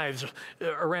their lives,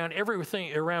 around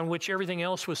which everything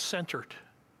else was centered,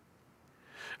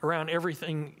 around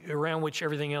which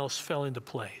everything else fell into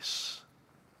place.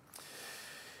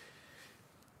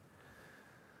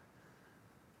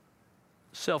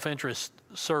 Self-interest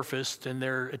surfaced and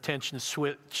their attention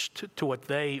switched to what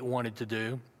they wanted to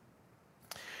do.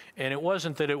 And it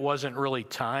wasn't that it wasn't really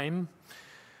time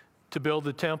to build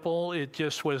the temple, it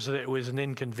just was that it was an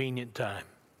inconvenient time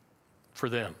for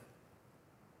them.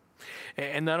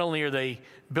 And not only are they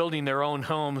building their own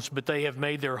homes, but they have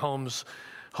made their homes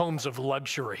of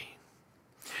luxury.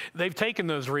 They've taken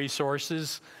those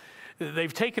resources,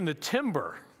 they've taken the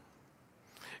timber,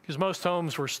 because most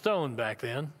homes were stone back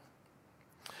then,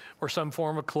 or some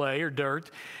form of clay or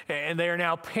dirt, and they are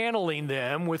now paneling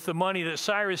them with the money that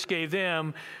Cyrus gave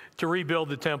them to rebuild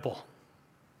the temple.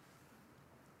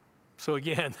 So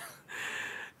again,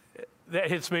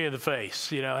 that hits me in the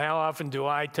face. You know, how often do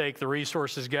I take the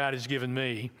resources God has given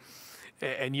me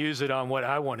and use it on what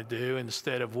I want to do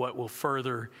instead of what will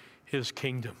further his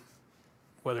kingdom?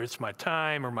 Whether it's my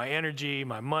time or my energy,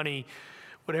 my money,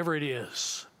 whatever it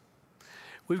is.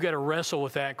 We've got to wrestle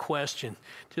with that question,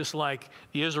 just like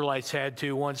the Israelites had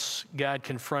to once God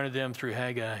confronted them through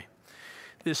Haggai.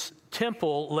 This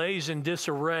temple lays in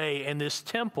disarray, and this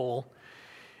temple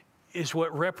is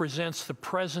what represents the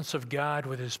presence of God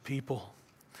with his people.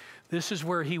 This is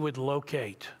where he would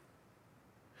locate.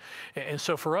 And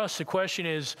so for us, the question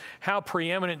is, how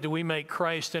preeminent do we make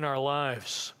Christ in our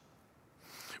lives?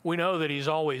 We know that he's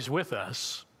always with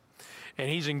us. And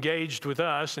he's engaged with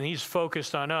us, and he's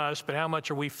focused on us, but how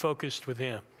much are we focused with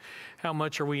him? How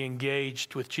much are we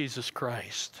engaged with Jesus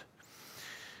Christ?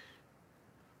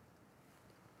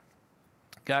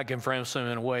 God confronts them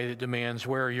in a way that demands,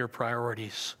 where are your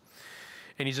priorities?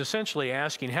 And he's essentially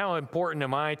asking, how important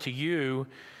am I to you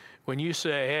when you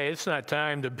say, hey, it's not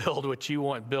time to build what you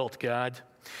want built, God?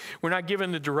 We're not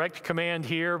given the direct command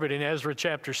here, but in Ezra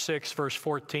chapter 6, verse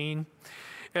 14,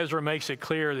 Ezra makes it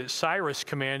clear that Cyrus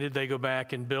commanded they go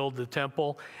back and build the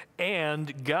temple,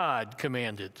 and God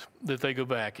commanded that they go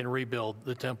back and rebuild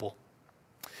the temple.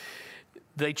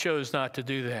 They chose not to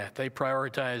do that. They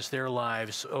prioritized their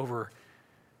lives over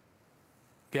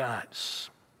God's.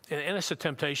 And it's a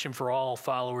temptation for all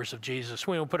followers of Jesus.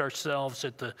 We don't put ourselves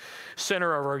at the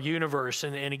center of our universe.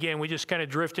 And again, we just kind of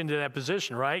drift into that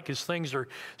position, right? Because things are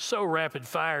so rapid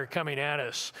fire coming at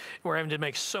us. We're having to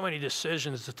make so many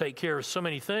decisions to take care of so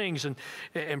many things.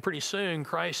 And pretty soon,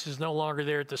 Christ is no longer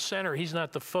there at the center. He's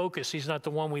not the focus. He's not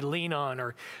the one we lean on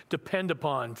or depend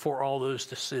upon for all those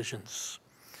decisions.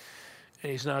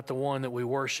 And he's not the one that we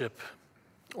worship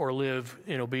or live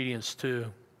in obedience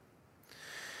to.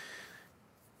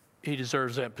 He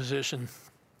deserves that position.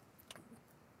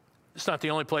 It's not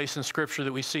the only place in Scripture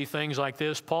that we see things like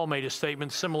this. Paul made a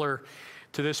statement similar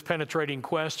to this penetrating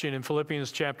question in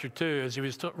Philippians chapter 2 as he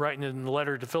was writing in the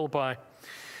letter to Philippi.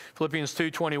 Philippians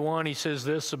 2:21, he says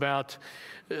this about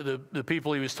the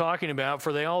people he was talking about,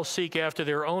 for they all seek after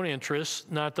their own interests,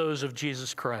 not those of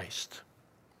Jesus Christ.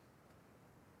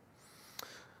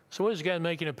 So what is God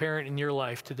making apparent in your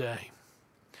life today?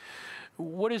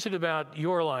 What is it about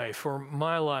your life or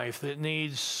my life that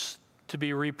needs to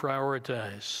be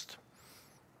reprioritized?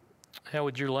 How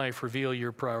would your life reveal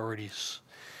your priorities?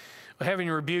 Well, having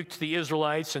rebuked the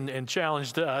Israelites and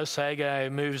challenged us, Haggai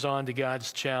moves on to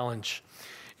God's challenge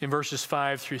in verses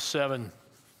 5 through 7. And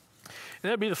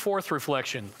that'd be the fourth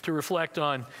reflection, to reflect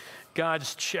on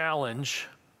God's challenge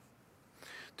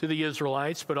to the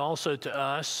Israelites, but also to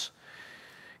us.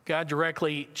 God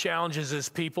directly challenges his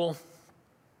people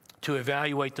to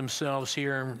evaluate themselves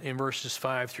here in verses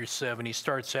 5 through 7. He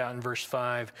starts out in verse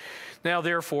 5. Now,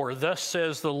 therefore, thus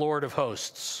says the Lord of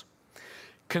hosts,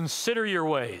 consider your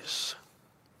ways.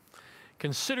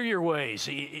 Consider your ways.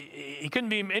 He couldn't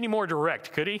be any more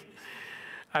direct, could he?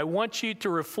 I want you to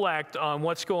reflect on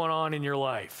what's going on in your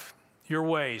life, your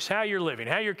ways, how you're living,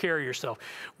 how you carry yourself,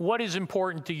 what is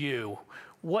important to you,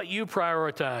 what you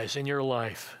prioritize in your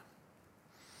life.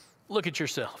 Look at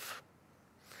yourself.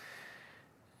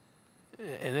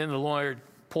 And then the Lord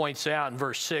points out in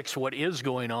verse 6 what is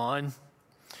going on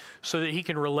so that he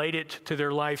can relate it to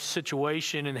their life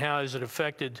situation and how has it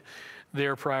affected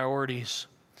their priorities.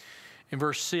 In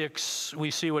verse 6,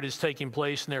 we see what is taking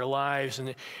place in their lives,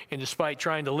 and despite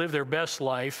trying to live their best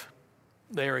life,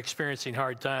 they are experiencing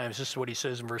hard times. This is what he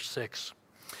says in verse 6.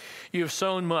 You have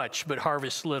sown much, but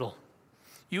harvest little.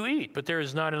 You eat, but there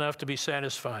is not enough to be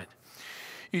satisfied.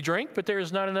 You drink, but there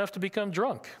is not enough to become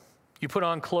drunk. You put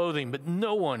on clothing, but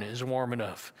no one is warm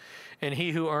enough. And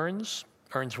he who earns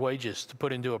wages to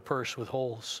put into a purse with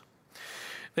holes.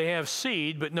 They have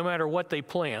seed, but no matter what they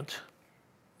plant,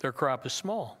 their crop is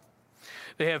small.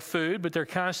 They have food, but they're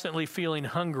constantly feeling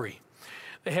hungry.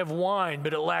 They have wine,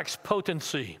 but it lacks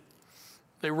potency.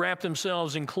 They wrap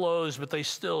themselves in clothes, but they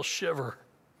still shiver.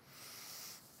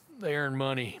 They earn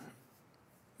money,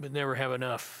 but never have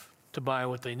enough to buy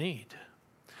what they need.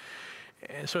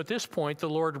 And so at this point, the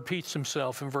Lord repeats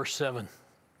himself in verse 7.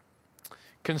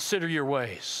 Consider your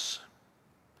ways.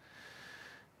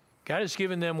 God has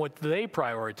given them what they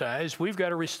prioritize. We've got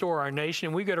to restore our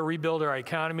nation. We've got to rebuild our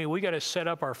economy. We've got to set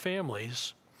up our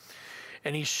families.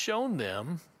 And he's shown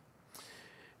them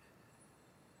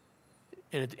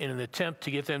in an attempt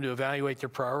to get them to evaluate their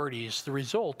priorities, the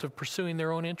result of pursuing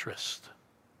their own interest.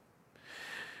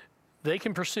 They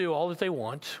can pursue all that they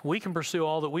want. We can pursue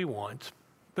all that we want.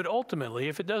 But ultimately,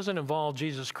 if it doesn't involve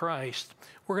Jesus Christ,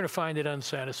 we're going to find it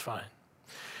unsatisfying.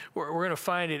 We're going to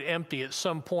find it empty. At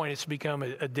some point, it's become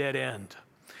a dead end.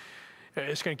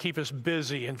 It's going to keep us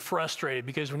busy and frustrated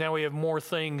because now we have more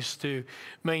things to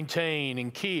maintain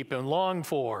and keep and long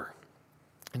for.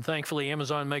 And thankfully,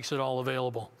 Amazon makes it all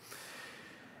available.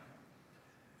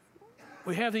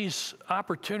 We have these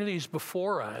opportunities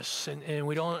before us, and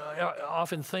we don't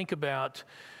often think about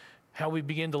how we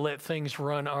begin to let things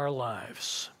run our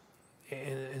lives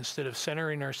instead of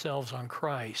centering ourselves on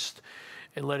Christ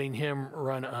and letting him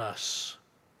run us.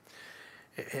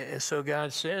 And so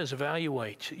God says,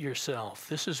 evaluate yourself.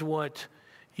 This is what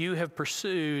you have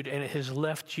pursued, and it has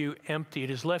left you empty. It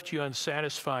has left you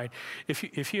unsatisfied.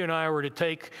 If you and I were to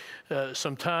take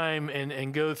some time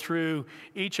and go through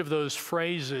each of those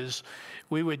phrases,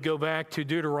 we would go back to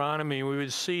Deuteronomy. We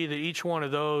would see that each one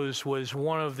of those was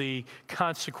one of the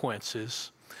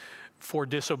consequences for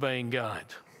disobeying God.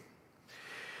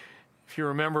 If you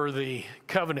remember the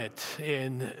covenant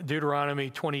in Deuteronomy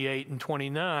 28 and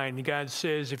 29, God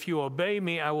says, if you obey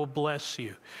me, I will bless you.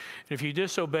 And if you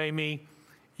disobey me,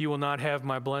 you will not have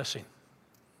my blessing.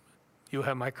 You'll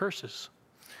have my curses.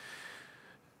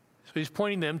 So he's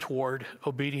pointing them toward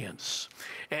obedience.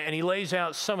 And he lays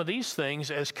out some of these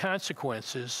things as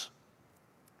consequences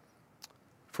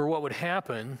for what would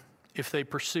happen if they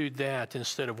pursued that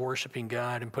instead of worshiping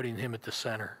God and putting him at the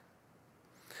center.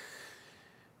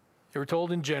 They were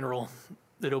told in general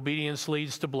that obedience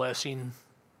leads to blessing,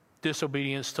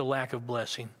 disobedience to lack of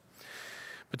blessing.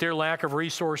 But their lack of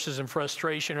resources and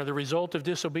frustration are the result of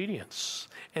disobedience,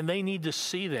 and they need to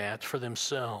see that for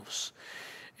themselves.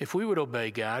 If we would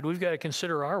obey God, we've got to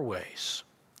consider our ways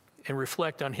and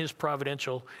reflect on his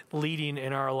providential leading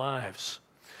in our lives.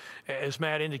 As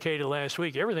Matt indicated last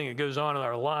week, everything that goes on in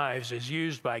our lives is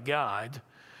used by God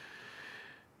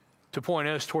to point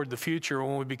us toward the future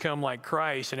when we become like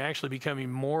Christ and actually becoming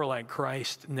more like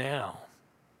Christ now,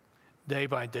 day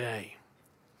by day.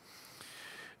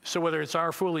 So whether it's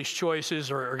our foolish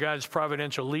choices or God's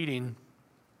providential leading,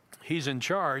 he's in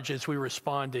charge as we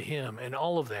respond to him. And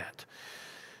all of that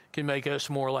can make us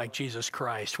more like Jesus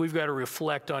Christ. We've got to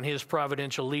reflect on his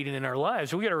providential leading in our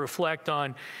lives. We've got to reflect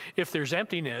on if there's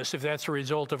emptiness, if that's a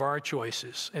result of our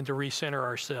choices, and to recenter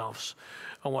ourselves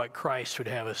on what Christ would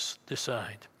have us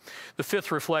decide. The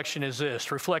fifth reflection is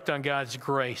this: reflect on God's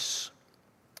grace.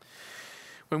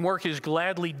 When work is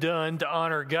gladly done to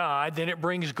honor God, then it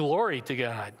brings glory to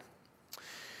God.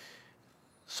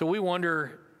 So we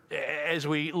wonder, as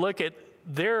we look at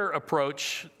their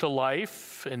approach to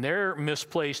life and their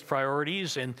misplaced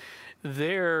priorities and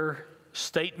their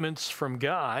statements from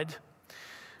God,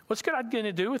 what's God going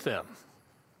to do with them?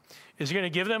 Is he going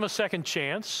to give them a second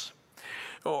chance?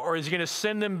 Or is he going to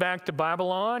send them back to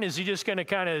Babylon? Is he just going to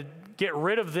kind of get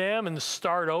rid of them and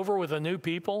start over with a new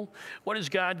people? What is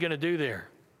God going to do there?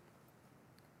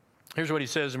 Here's what he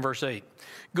says in verse 8.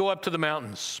 Go up to the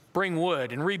mountains, bring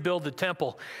wood, and rebuild the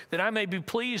temple, that I may be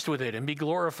pleased with it and be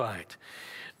glorified.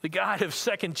 The God of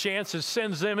second chances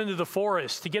sends them into the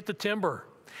forest to get the timber.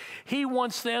 He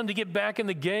wants them to get back in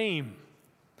the game.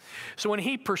 So when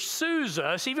he pursues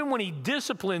us, even when he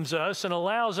disciplines us and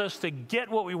allows us to get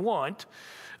what we want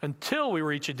until we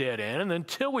reach a dead end and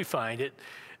until we find it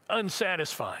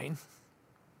unsatisfying,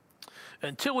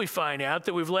 until we find out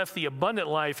that we've left the abundant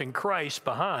life in Christ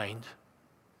behind,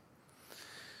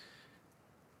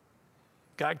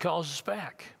 God calls us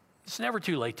back. It's never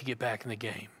too late to get back in the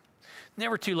game.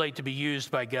 Never too late to be used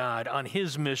by God on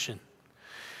his mission,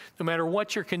 no matter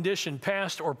what your condition,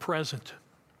 past or present.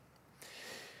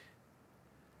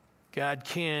 God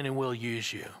can and will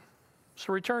use you.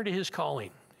 So return to his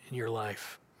calling in your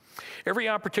life. Every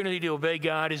opportunity to obey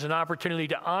God is an opportunity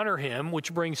to honor him,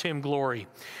 which brings him glory.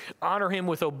 Honor him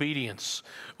with obedience.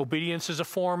 Obedience is a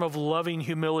form of loving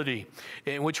humility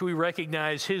in which we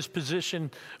recognize his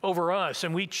position over us,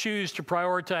 and we choose to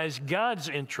prioritize God's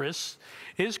interests,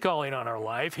 his calling on our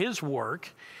life, his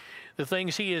work, the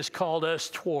things he has called us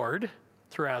toward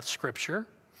throughout Scripture.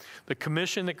 The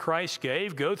commission that Christ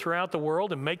gave, go throughout the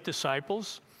world and make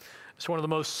disciples. It's one of the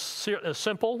most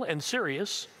simple and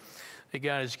serious that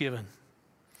God has given.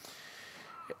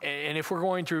 And if we're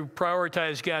going to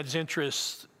prioritize God's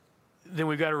interests, then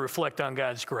we've got to reflect on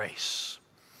God's grace,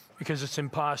 because it's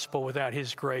impossible without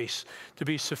his grace to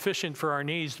be sufficient for our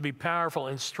needs, to be powerful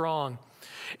and strong,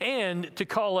 and to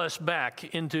call us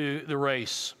back into the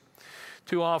race.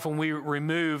 Too often we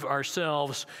remove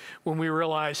ourselves when we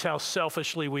realize how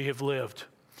selfishly we have lived.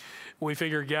 We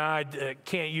figure God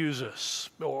can't use us,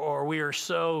 or we are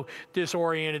so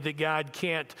disoriented that God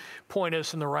can't point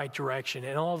us in the right direction,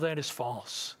 and all of that is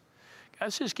false.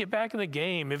 God says, get back in the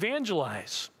game,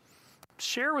 evangelize,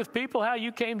 share with people how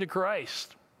you came to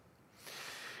Christ.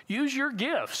 Use your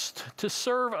gifts to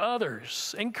serve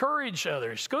others, encourage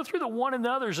others. Go through the one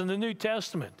another's in the New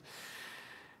Testament.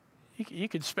 You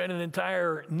could spend an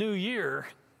entire new year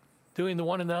doing the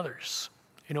one another's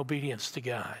in obedience to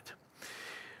God.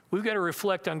 We've got to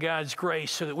reflect on God's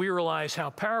grace so that we realize how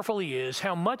powerful he is,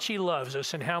 how much he loves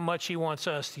us, and how much he wants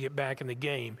us to get back in the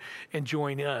game and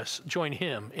join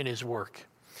him in his work.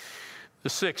 The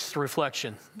sixth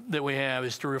reflection that we have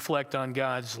is to reflect on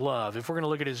God's love. If we're going to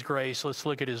look at his grace, let's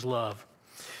look at his love.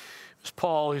 It's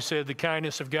Paul who said the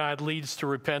kindness of God leads to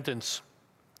repentance.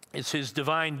 It's his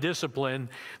divine discipline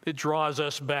that draws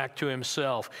us back to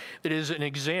himself. It is an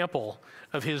example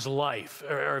of his life,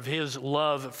 or of his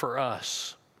love for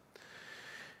us.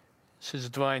 It's his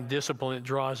divine discipline that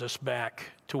draws us back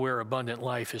to where abundant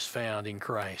life is found in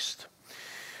Christ.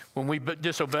 When we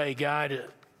disobey, God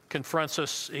confronts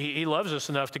us. He loves us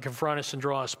enough to confront us and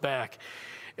draw us back.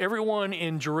 Everyone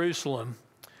in Jerusalem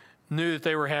knew that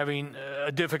they were having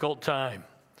a difficult time,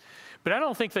 but I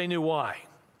don't think they knew why.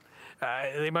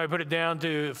 They might put it down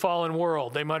to fallen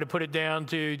world. They might have put it down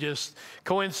to just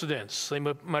coincidence. They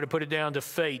might have put it down to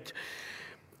fate.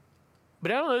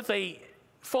 But I don't know if they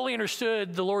fully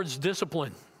understood the Lord's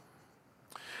discipline.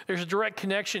 There's a direct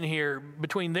connection here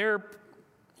between their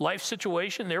life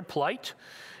situation, their plight,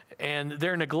 and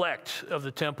their neglect of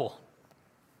the temple.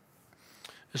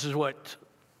 This is what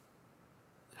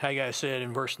Haggai said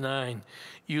in verse 9.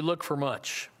 You look for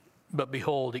much, but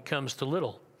behold, it comes to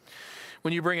little.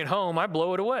 When you bring it home, I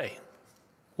blow it away.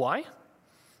 Why?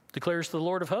 Declares the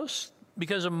Lord of hosts.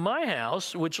 Because of my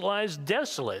house, which lies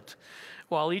desolate,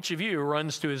 while each of you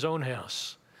runs to his own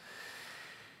house.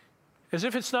 As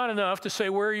if it's not enough to say,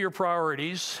 where are your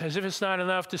priorities? As if it's not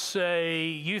enough to say,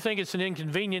 you think it's an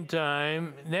inconvenient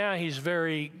time. Now he's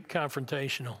very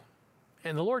confrontational.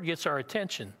 And the Lord gets our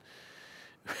attention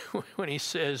when he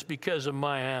says, because of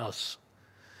my house.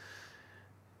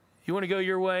 You want to go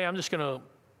your way? I'm going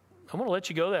to let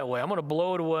you go that way. I'm going to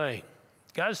blow it away.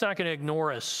 God's not going to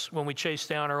ignore us when we chase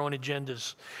down our own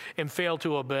agendas and fail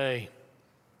to obey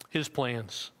his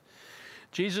plans.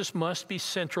 Jesus must be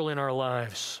central in our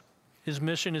lives. His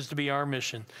mission is to be our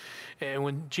mission. And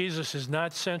when Jesus is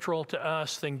not central to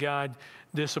us, then God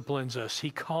disciplines us. He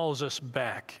calls us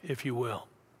back, if you will.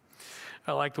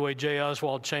 I like the way J.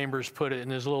 Oswald Chambers put it in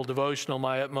his little devotional,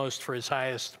 My Utmost for His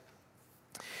Highest.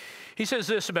 He says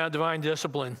this about divine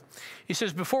discipline. He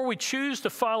says, before we choose to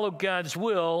follow God's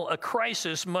will, a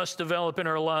crisis must develop in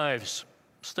our lives.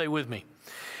 Stay with me.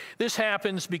 This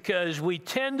happens because we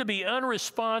tend to be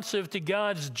unresponsive to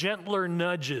God's gentler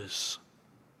nudges.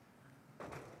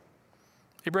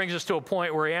 He brings us to a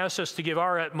point where he asks us to give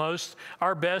our utmost,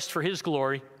 our best for his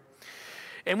glory.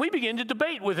 And we begin to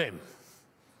debate with him.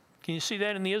 Can you see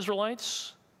that in the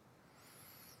Israelites?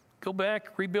 Go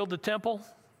back, rebuild the temple.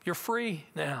 You're free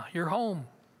now. You're home.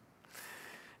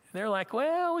 And they're like,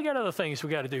 well, we got other things we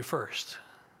got to do first.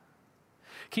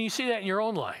 Can you see that in your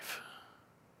own life?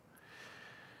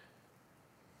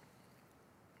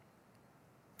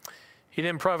 He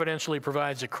then providentially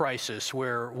provides a crisis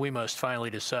where we must finally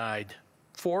decide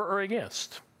for or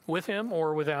against, with him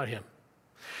or without him.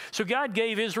 So God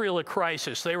gave Israel a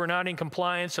crisis. They were not in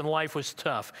compliance and life was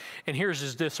tough. And here's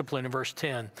his discipline in verse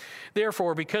 10.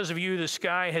 Therefore, because of you, the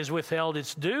sky has withheld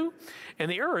its dew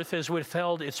and the earth has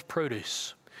withheld its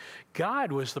produce.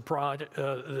 God was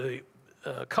the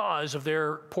cause of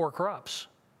their poor crops.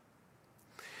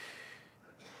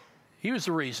 He was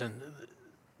the reason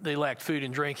they lacked food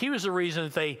and drink. He was the reason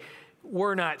that they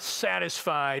were not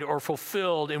satisfied or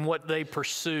fulfilled in what they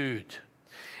pursued.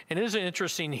 And isn't it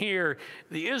interesting here,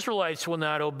 the Israelites will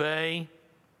not obey,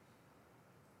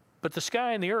 but the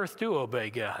sky and the earth do obey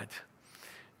God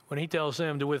when he tells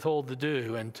them to withhold the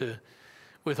dew and to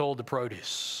withhold the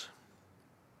produce.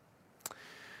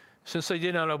 Since they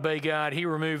did not obey God, he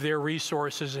removed their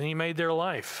resources and he made their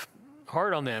life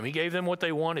hard on them. He gave them what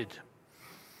they wanted.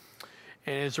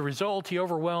 And as a result, he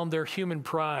overwhelmed their human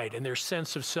pride and their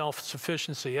sense of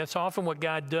self-sufficiency. That's often what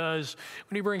God does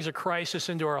when he brings a crisis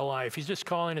into our life. He's just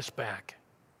calling us back.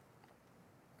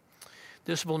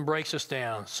 Discipline breaks us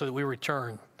down so that we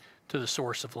return to the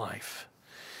source of life.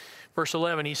 Verse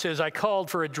 11, he says, I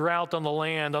called for a drought on the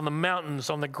land, on the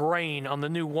mountains, on the grain, on the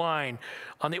new wine,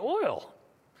 on the oil,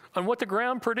 on what the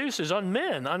ground produces, on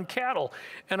men, on cattle,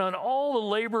 and on all the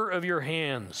labor of your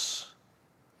hands.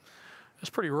 That's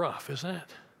pretty rough, isn't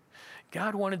it?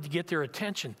 God wanted to get their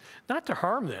attention, not to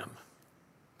harm them.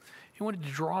 He wanted to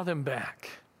draw them back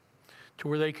to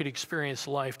where they could experience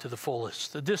life to the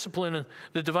fullest. The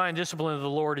divine discipline of the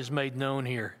Lord is made known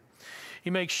here. He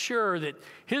makes sure that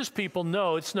his people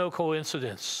know it's no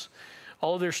coincidence.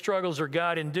 All of their struggles are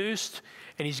God-induced,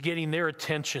 and he's getting their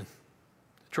attention.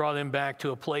 Draw them back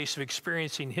to a place of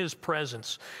experiencing his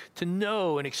presence, to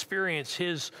know and experience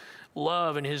his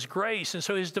love and his grace. And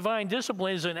so his divine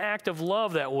discipline is an act of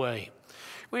love that way.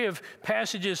 We have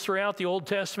passages throughout the Old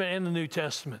Testament and the New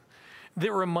Testament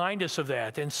that remind us of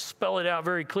that and spell it out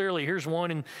very clearly. Here's one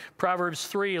in Proverbs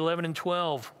 3, 11 and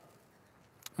 12.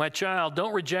 My child,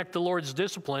 don't reject the Lord's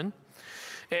discipline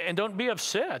and don't be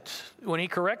upset when he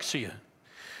corrects you.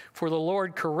 For the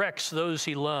Lord corrects those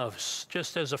he loves,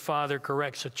 just as a father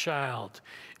corrects a child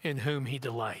in whom he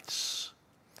delights.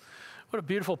 What a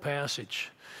beautiful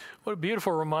passage. What a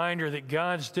beautiful reminder that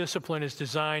God's discipline is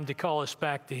designed to call us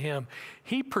back to him.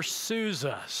 He pursues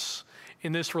us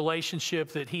in this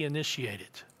relationship that he initiated.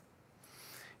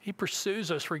 He pursues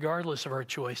us regardless of our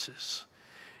choices.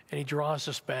 And he draws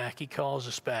us back. He calls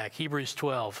us back. Hebrews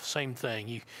 12, same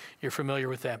thing. You're familiar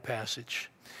with that passage.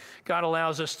 God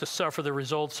allows us to suffer the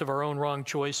results of our own wrong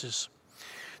choices,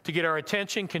 to get our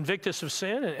attention, convict us of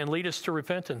sin, and lead us to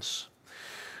repentance.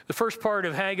 The first part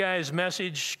of Haggai's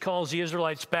message calls the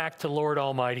Israelites back to Lord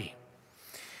Almighty.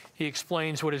 He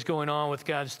explains what is going on with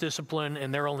God's discipline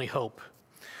and their only hope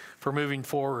for moving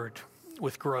forward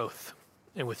with growth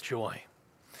and with joy.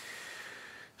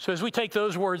 So as we take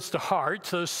those words to heart,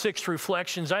 those 6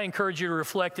 reflections, I encourage you to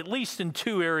reflect at least in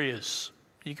 2 areas.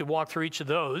 You could walk through each of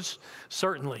those,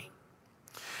 certainly.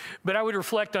 But I would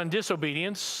reflect on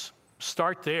disobedience,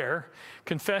 start there,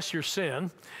 confess your sin.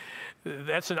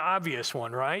 That's an obvious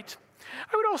one, right?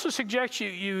 I would also suggest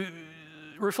you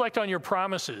reflect on your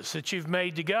promises that you've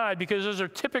made to God, because those are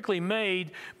typically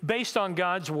made based on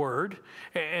God's word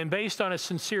and based on a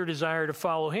sincere desire to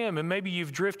follow him. And maybe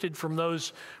you've drifted from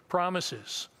those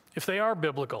promises. If they are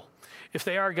biblical, if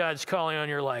they are God's calling on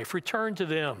your life, return to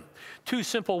them. 2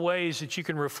 simple ways that you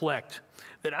can reflect,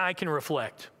 that I can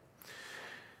reflect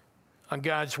on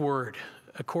God's word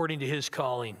according to his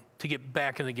calling to get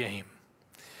back in the game.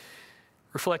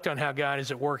 Reflect on how God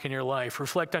is at work in your life.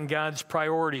 Reflect on God's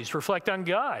priorities. Reflect on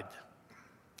God.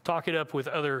 Talk it up with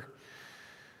other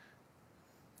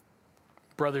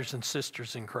brothers and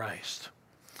sisters in Christ.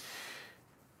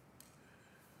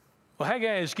 Well,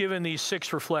 Haggai has given these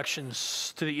 6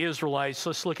 reflections to the Israelites.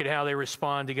 Let's look at how they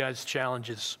respond to God's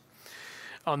challenges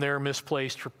on their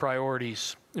misplaced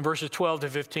priorities. In verses 12 to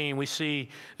 15, we see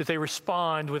that they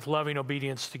respond with loving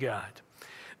obedience to God.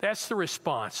 That's the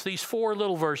response. These 4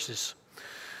 little verses.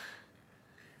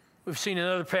 We've seen in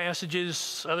other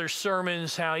passages, other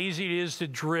sermons, how easy it is to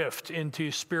drift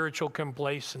into spiritual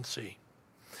complacency.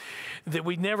 That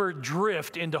we never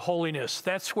drift into holiness.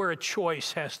 That's where a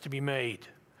choice has to be made.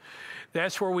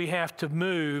 That's where we have to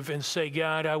move and say,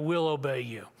 God, I will obey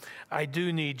you. I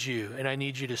do need you, and I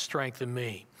need you to strengthen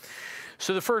me.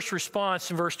 So the first response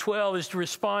in verse 12 is to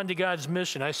respond to God's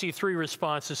mission. I see 3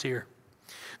 responses here.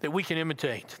 that we can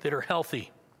imitate, that are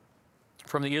healthy,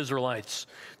 from the Israelites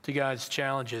to God's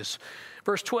challenges.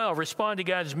 Verse 12, respond to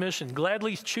God's mission.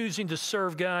 Gladly choosing to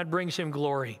serve God brings him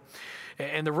glory.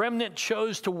 And the remnant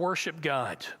chose to worship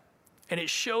God. And it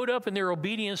showed up in their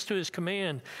obedience to his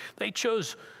command. They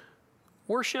chose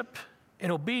worship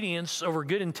and obedience over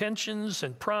good intentions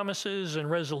and promises and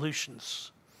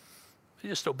resolutions. They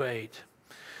just obeyed.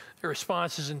 Their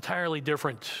response is entirely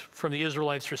different from the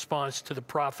Israelites' response to the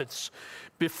prophets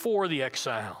before the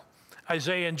exile.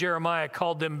 Isaiah and Jeremiah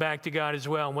called them back to God as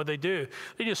well. And what they do,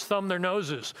 they just thumb their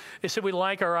noses. They said, we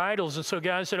like our idols. And so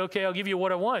God said, okay, I'll give you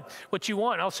what I want, what you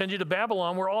want. I'll send you to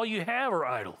Babylon where all you have are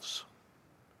idols.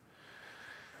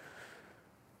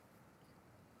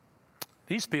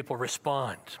 These people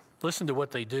respond. Listen to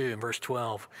what they do in verse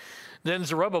 12. Then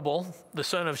Zerubbabel, the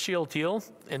son of Shealtiel,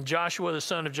 and Joshua, the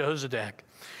son of Jehozadak,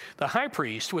 the high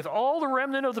priest, with all the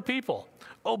remnant of the people,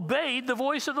 obeyed the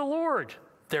voice of the Lord,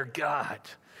 their God,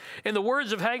 and the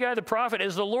words of Haggai the prophet,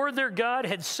 as the Lord their God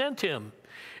had sent him.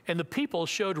 And the people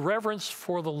showed reverence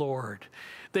for the Lord.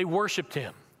 They worshiped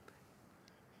him.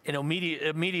 And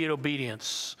immediate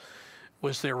obedience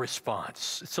was their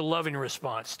response. It's a loving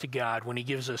response to God when he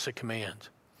gives us a command.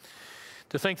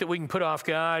 To think that we can put off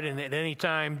God and at any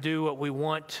time do what we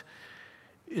want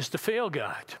is to fail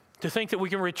God. To think that we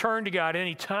can return to God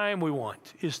any time we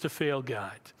want is to fail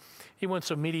God. He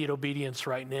wants immediate obedience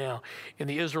right now, and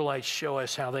the Israelites show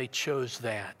us how they chose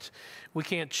that. We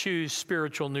can't choose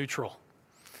spiritual neutral.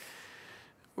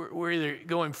 We're either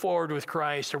going forward with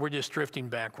Christ or we're just drifting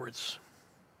backwards.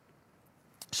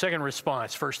 Second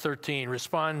response, verse 13,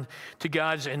 respond to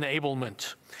God's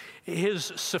enablement, his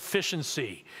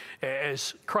sufficiency.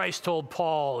 As Christ told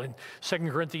Paul in 2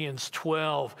 Corinthians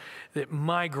 12, that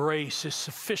my grace is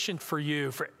sufficient for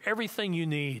you, for everything you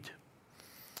need.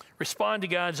 Respond to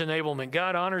God's enablement.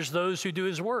 God honors those who do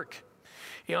his work.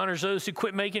 He honors those who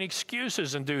quit making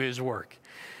excuses and do his work.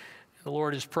 The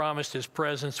Lord has promised his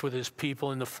presence with his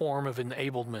people in the form of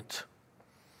enablement.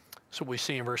 So we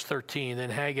see in verse 13,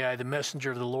 then Haggai, the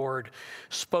messenger of the Lord,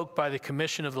 spoke by the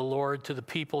commission of the Lord to the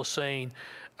people, saying,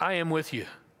 I am with you,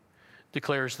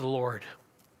 declares the Lord.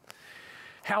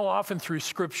 How often through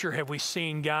Scripture have we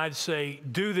seen God say,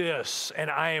 do this, and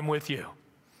I am with you?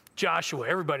 Joshua,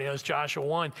 everybody knows Joshua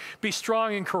 1. Be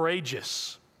strong and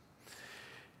courageous,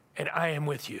 and I am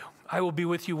with you. I will be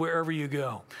with you wherever you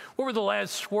go. What were the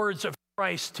last words of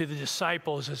Christ to the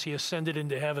disciples as he ascended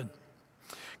into heaven?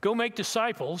 Go make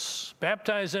disciples,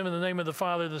 baptize them in the name of the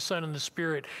Father, the Son, and the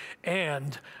Spirit,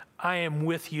 and I am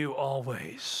with you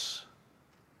always.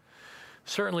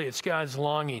 Certainly it's God's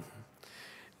longing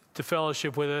to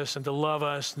fellowship with us and to love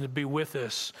us and to be with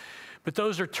us. But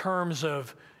those are terms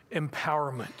of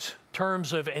empowerment,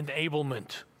 terms of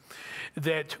enablement,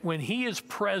 that when he is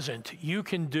present, you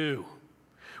can do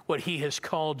what he has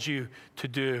called you to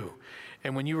do.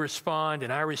 And when you respond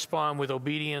and I respond with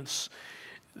obedience,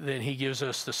 then he gives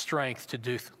us the strength to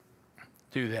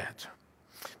do that.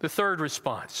 The third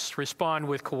response, respond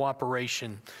with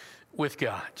cooperation with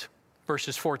God.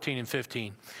 Verses 14 and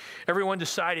 15. Everyone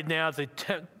decided now the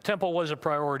temple was a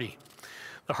priority.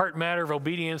 The heart matter of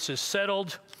obedience is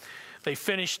settled. They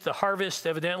finished the harvest,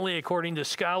 evidently, according to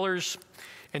scholars,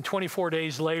 and 24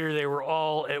 days later, they were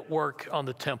all at work on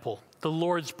the temple, the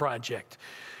Lord's project,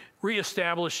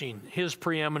 reestablishing his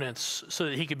preeminence so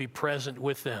that he could be present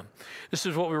with them. This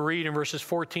is what we read in verses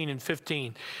 14 and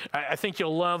 15. I think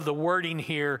you'll love the wording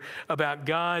here about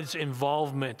God's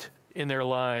involvement in their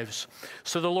lives.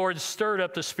 So the Lord stirred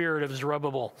up the spirit of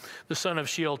Zerubbabel, the son of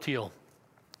Shealtiel,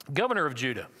 governor of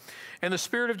Judah, and the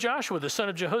spirit of Joshua, the son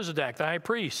of Jehozadak, the high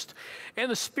priest,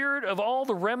 and the spirit of all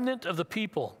the remnant of the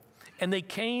people. And they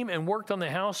came and worked on the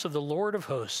house of the Lord of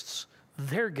hosts,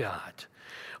 their God,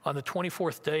 on the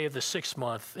 24th day of the 6th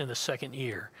month in the 2nd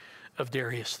year of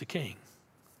Darius the king.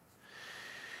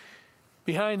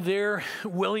 Behind their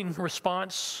willing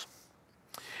response,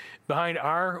 behind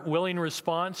our willing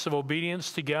response of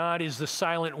obedience to God is the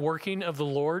silent working of the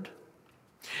Lord.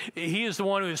 He is the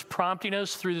one who is prompting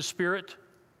us through the Spirit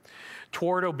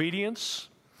toward obedience.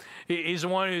 He's the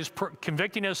one who's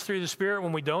convicting us through the Spirit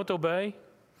when we don't obey.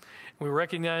 We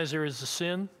recognize there is a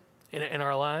sin in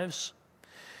our lives.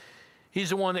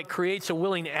 He's the one that creates a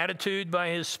willing attitude by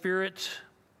his Spirit.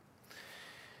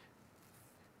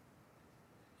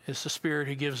 It's the Spirit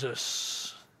who gives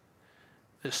us,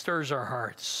 that stirs our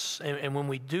hearts. And when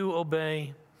we do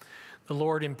obey, the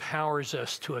Lord empowers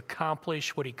us to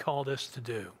accomplish what he called us to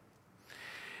do.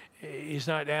 He's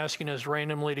not asking us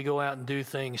randomly to go out and do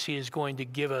things. He is going to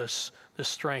give us the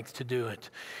strength to do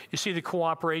it. You see the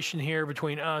cooperation here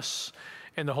between us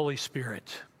and the Holy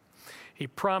Spirit. He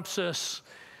prompts us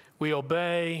we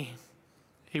obey,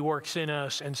 he works in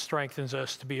us and strengthens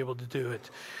us to be able to do it.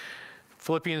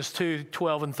 Philippians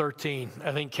 2:12 and 13,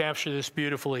 I think, capture this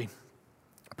beautifully.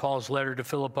 Paul's letter to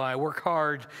Philippi: work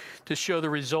hard to show the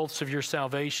results of your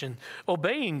salvation,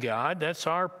 obeying God, that's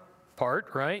our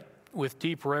part, right? With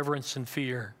deep reverence and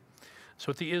fear. That's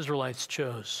what the Israelites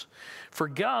chose. For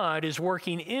God is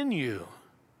working in you,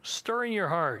 stirring your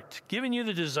heart, giving you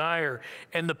the desire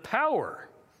and the power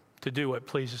to do what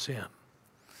pleases him.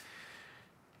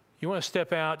 You want to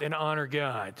step out and honor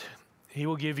God, he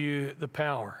will give you the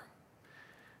power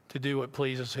to do what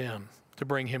pleases him, to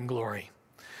bring him glory.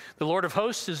 The Lord of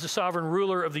hosts is the sovereign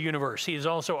ruler of the universe. He is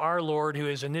also our Lord, who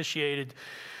has initiated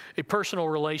a personal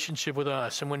relationship with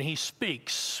us. And when he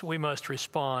speaks, we must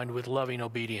respond with loving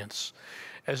obedience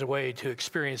as a way to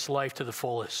experience life to the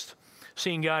fullest,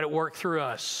 seeing God at work through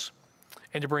us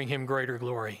and to bring him greater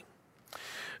glory.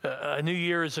 A new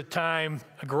year is a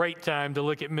great time to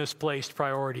look at misplaced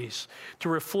priorities, to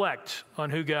reflect on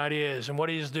who God is and what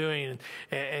he is doing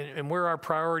and where our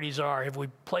priorities are. Have we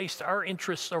placed our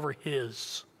interests over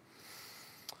his?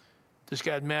 Does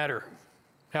God matter?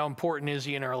 How important is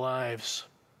he in our lives?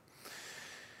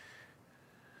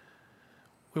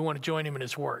 We want to join him in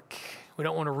his work. We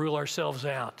don't want to rule ourselves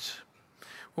out.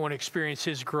 We want to experience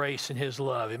his grace and his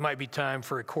love. It might be time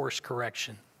for a course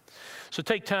correction. So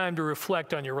take time to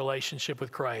reflect on your relationship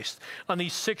with Christ, on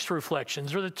these 6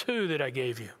 reflections, or the 2 that I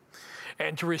gave you,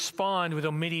 and to respond with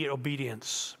immediate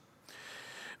obedience.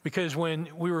 Because when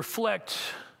we reflect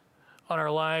on our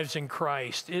lives in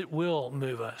Christ, it will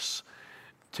move us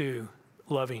to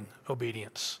loving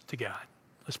obedience to God.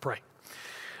 Let's pray.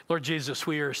 Lord Jesus,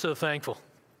 we are so thankful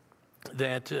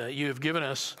that you have given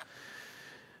us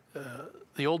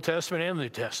the Old Testament and the New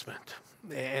Testament.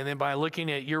 And then by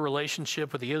looking at your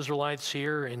relationship with the Israelites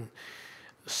here in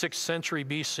 6th century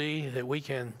BC, that we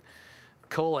can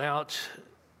cull out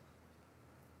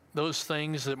those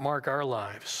things that mark our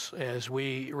lives as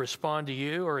we respond to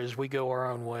you or as we go our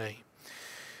own way.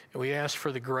 And we ask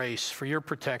for the grace, for your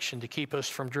protection to keep us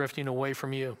from drifting away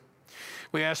from you.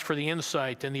 We ask for the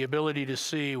insight and the ability to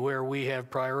see where we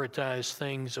have prioritized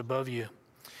things above you,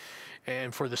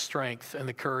 and for the strength and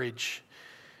the courage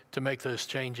to make those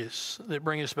changes that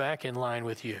bring us back in line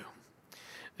with you,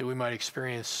 that we might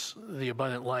experience the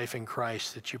abundant life in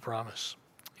Christ that you promise.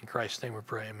 In Christ's name we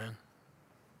pray, amen.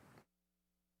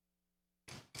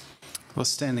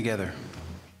 Let's stand together.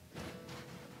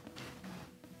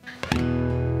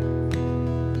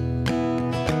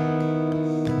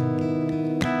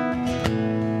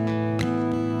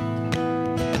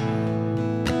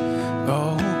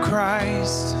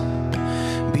 Christ,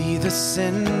 be the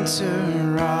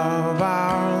center of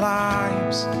our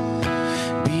lives,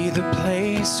 be the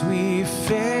place we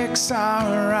fix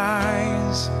our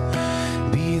eyes,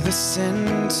 be the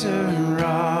center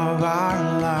of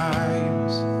our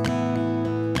lives.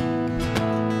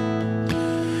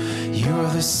 You're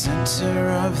the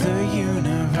center of the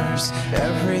universe,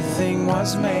 everything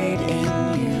was made in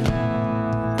you,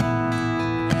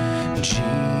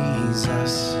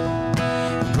 Jesus.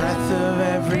 Breath of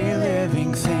every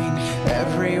living thing,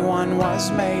 everyone was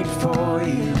made for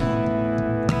you.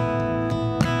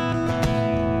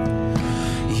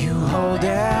 You hold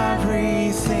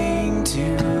everything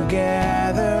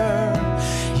together.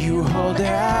 You hold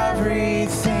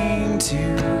everything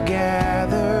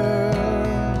together.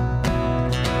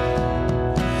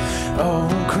 Oh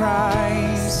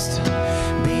Christ,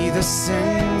 be the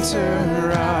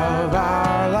center of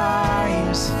our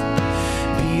lives,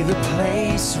 be the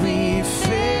place we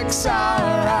fix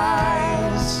our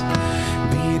eyes,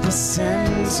 be the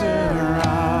center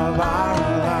of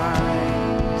our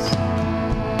lives.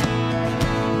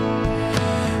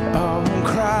 Oh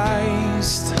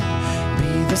Christ,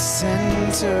 be the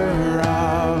center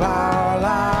of our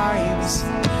lives,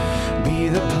 be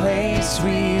the place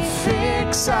we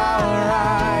fix our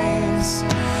eyes,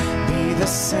 be the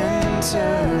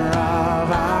center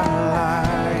of our lives.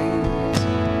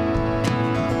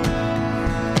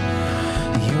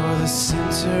 The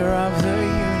center of the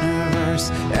universe,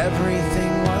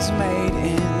 everything was made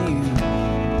in you,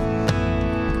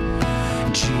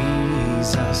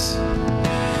 Jesus.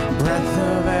 Breath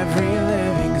of every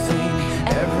living thing,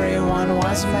 everyone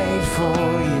was made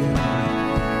for you.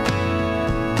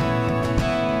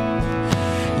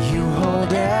 You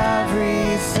hold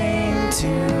everything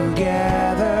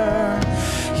together.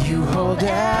 You hold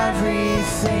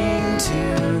everything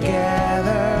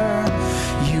together.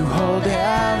 You hold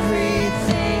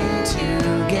everything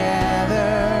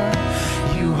together.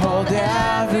 You hold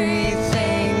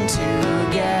everything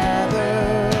together.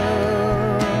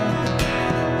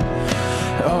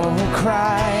 Oh Oh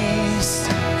Christ,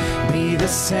 be the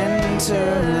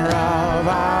center of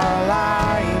our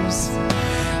lives.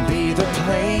 Be the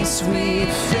place we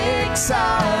fix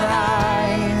our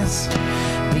eyes.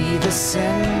 Be the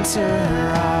center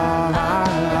of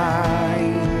our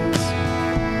lives.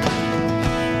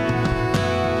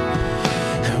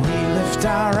 We lift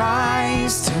our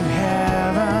eyes to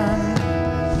heaven.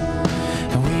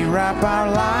 We wrap our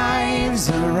lives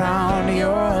around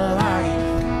your life.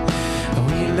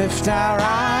 We lift our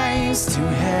eyes to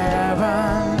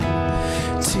heaven,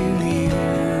 to you.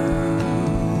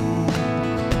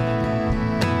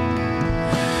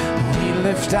 We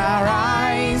lift our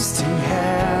eyes to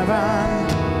heaven.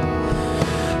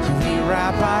 We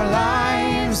wrap our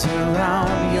lives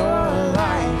around your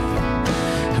life.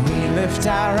 We lift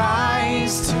our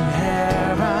eyes to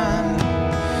heaven,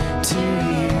 to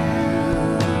you.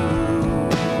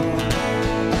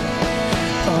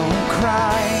 Oh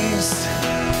Christ,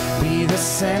 be the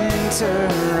center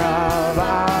of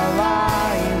our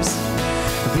lives.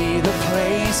 Be the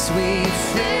place we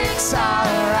fix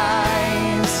our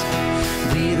eyes.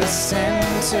 Be the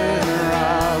center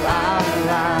of our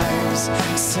lives.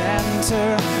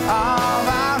 Center of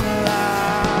our lives.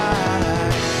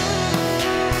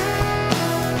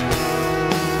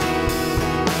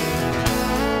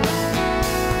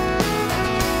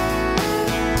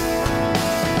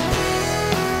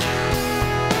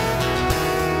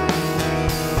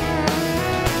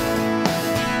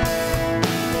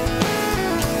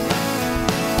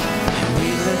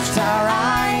 Our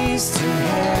eyes to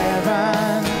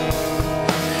heaven.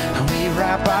 We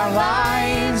wrap our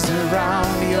lives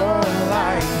around your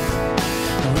life.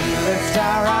 We lift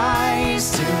our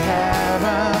eyes to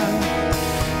heaven,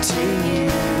 to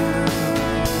you.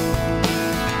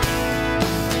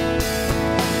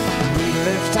 We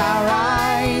lift our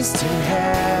eyes to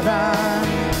heaven.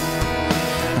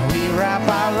 We wrap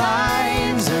our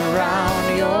lives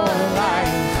around your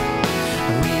life.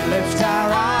 We lift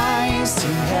our eyes to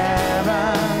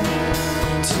heaven,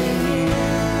 to you.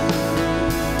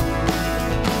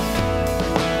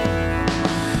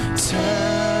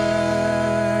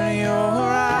 Turn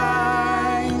your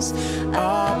eyes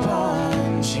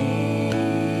upon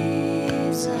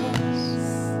Jesus.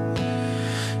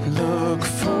 Look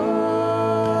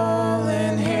full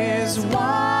in his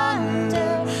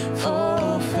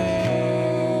wonderful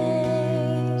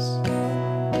face,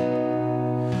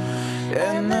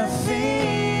 and the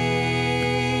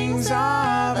things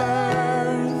of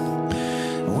earth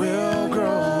will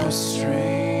grow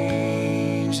strangely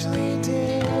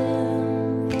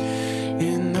dim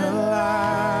in the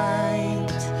light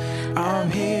of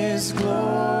his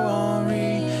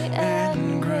glory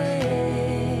and grace.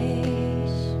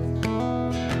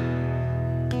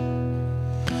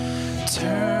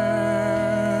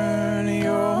 Turn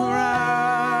your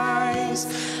eyes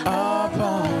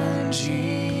upon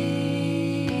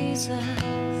Jesus.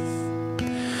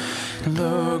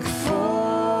 Look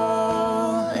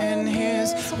full in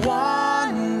his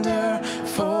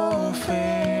wonderful face,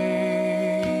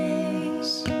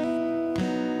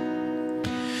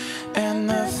 and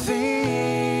the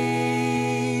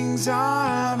things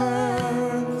of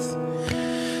earth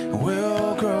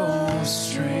will grow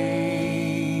strangely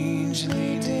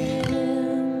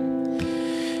dim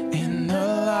in the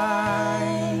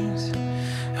light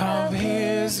of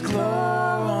his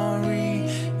glory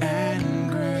and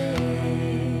grace.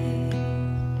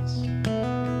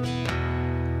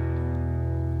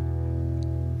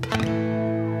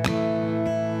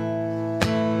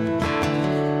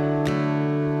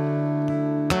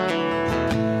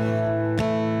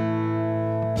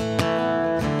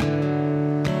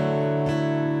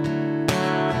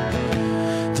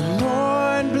 The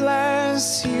Lord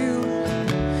bless you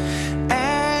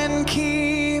and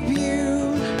keep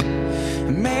you.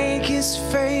 Make his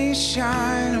face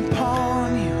shine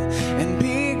upon you and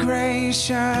be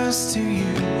gracious to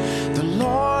you. The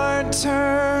Lord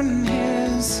turn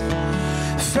his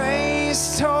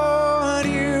face toward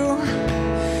you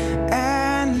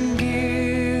and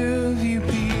give you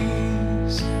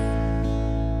peace.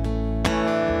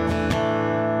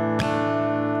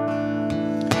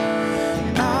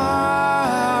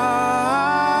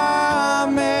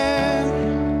 Amen.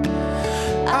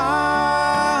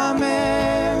 Amen.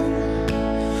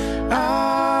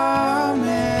 Amen.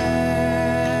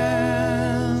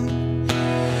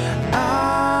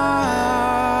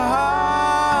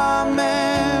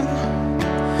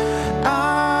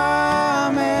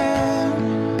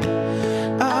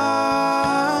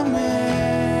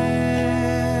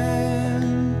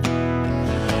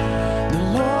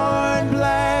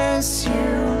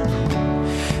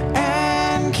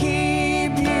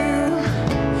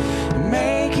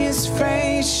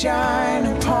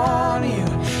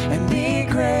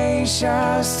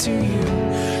 gracious to you.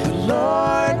 The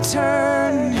Lord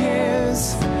turn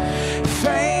his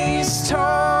face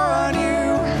toward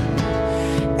you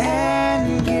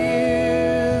and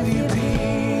give you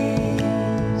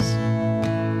peace.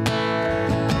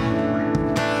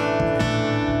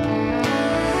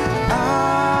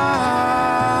 Amen.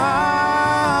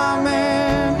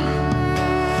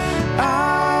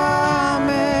 Amen.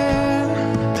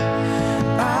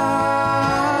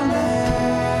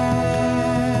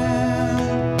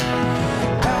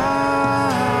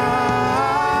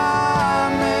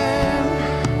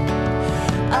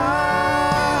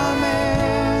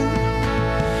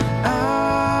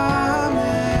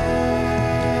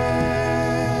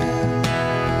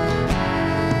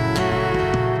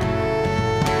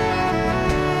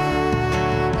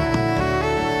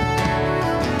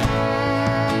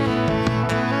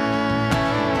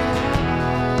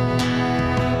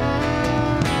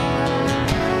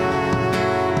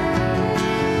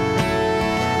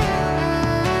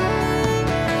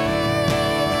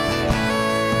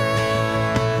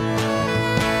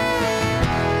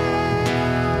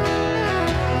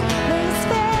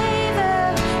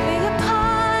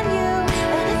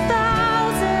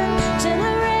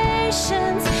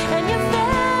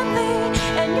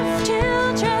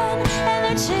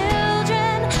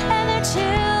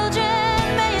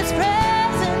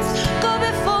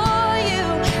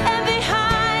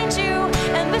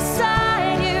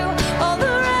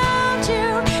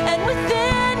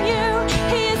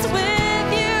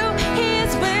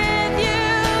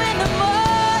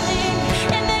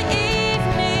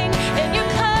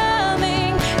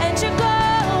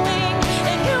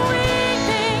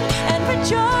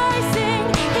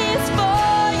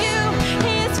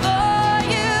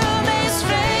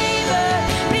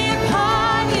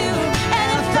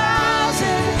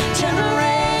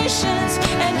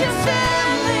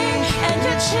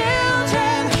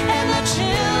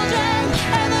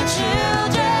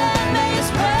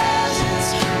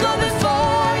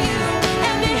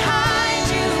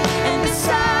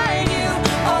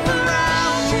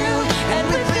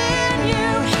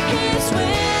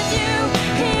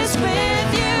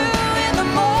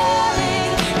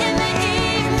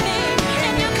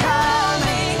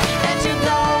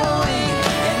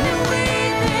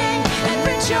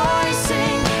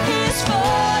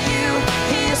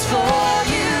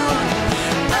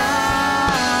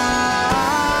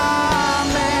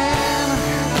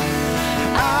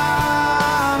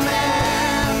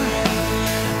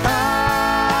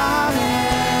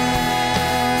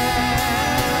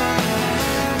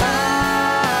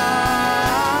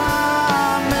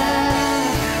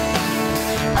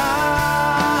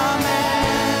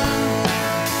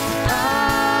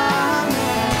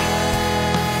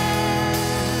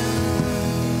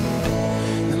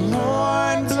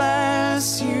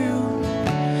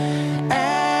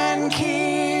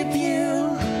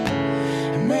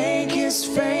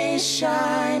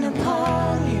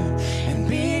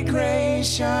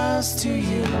 gracious to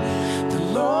you. The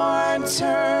Lord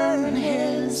turn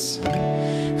his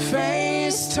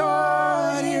face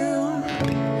toward you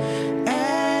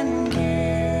and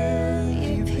give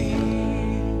you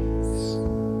peace.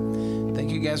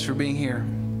 Thank you guys for being here.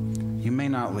 You may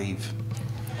not leave.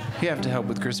 You have to help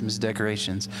with Christmas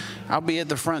decorations. I'll be at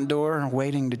the front door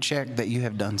waiting to check that you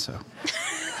have done so.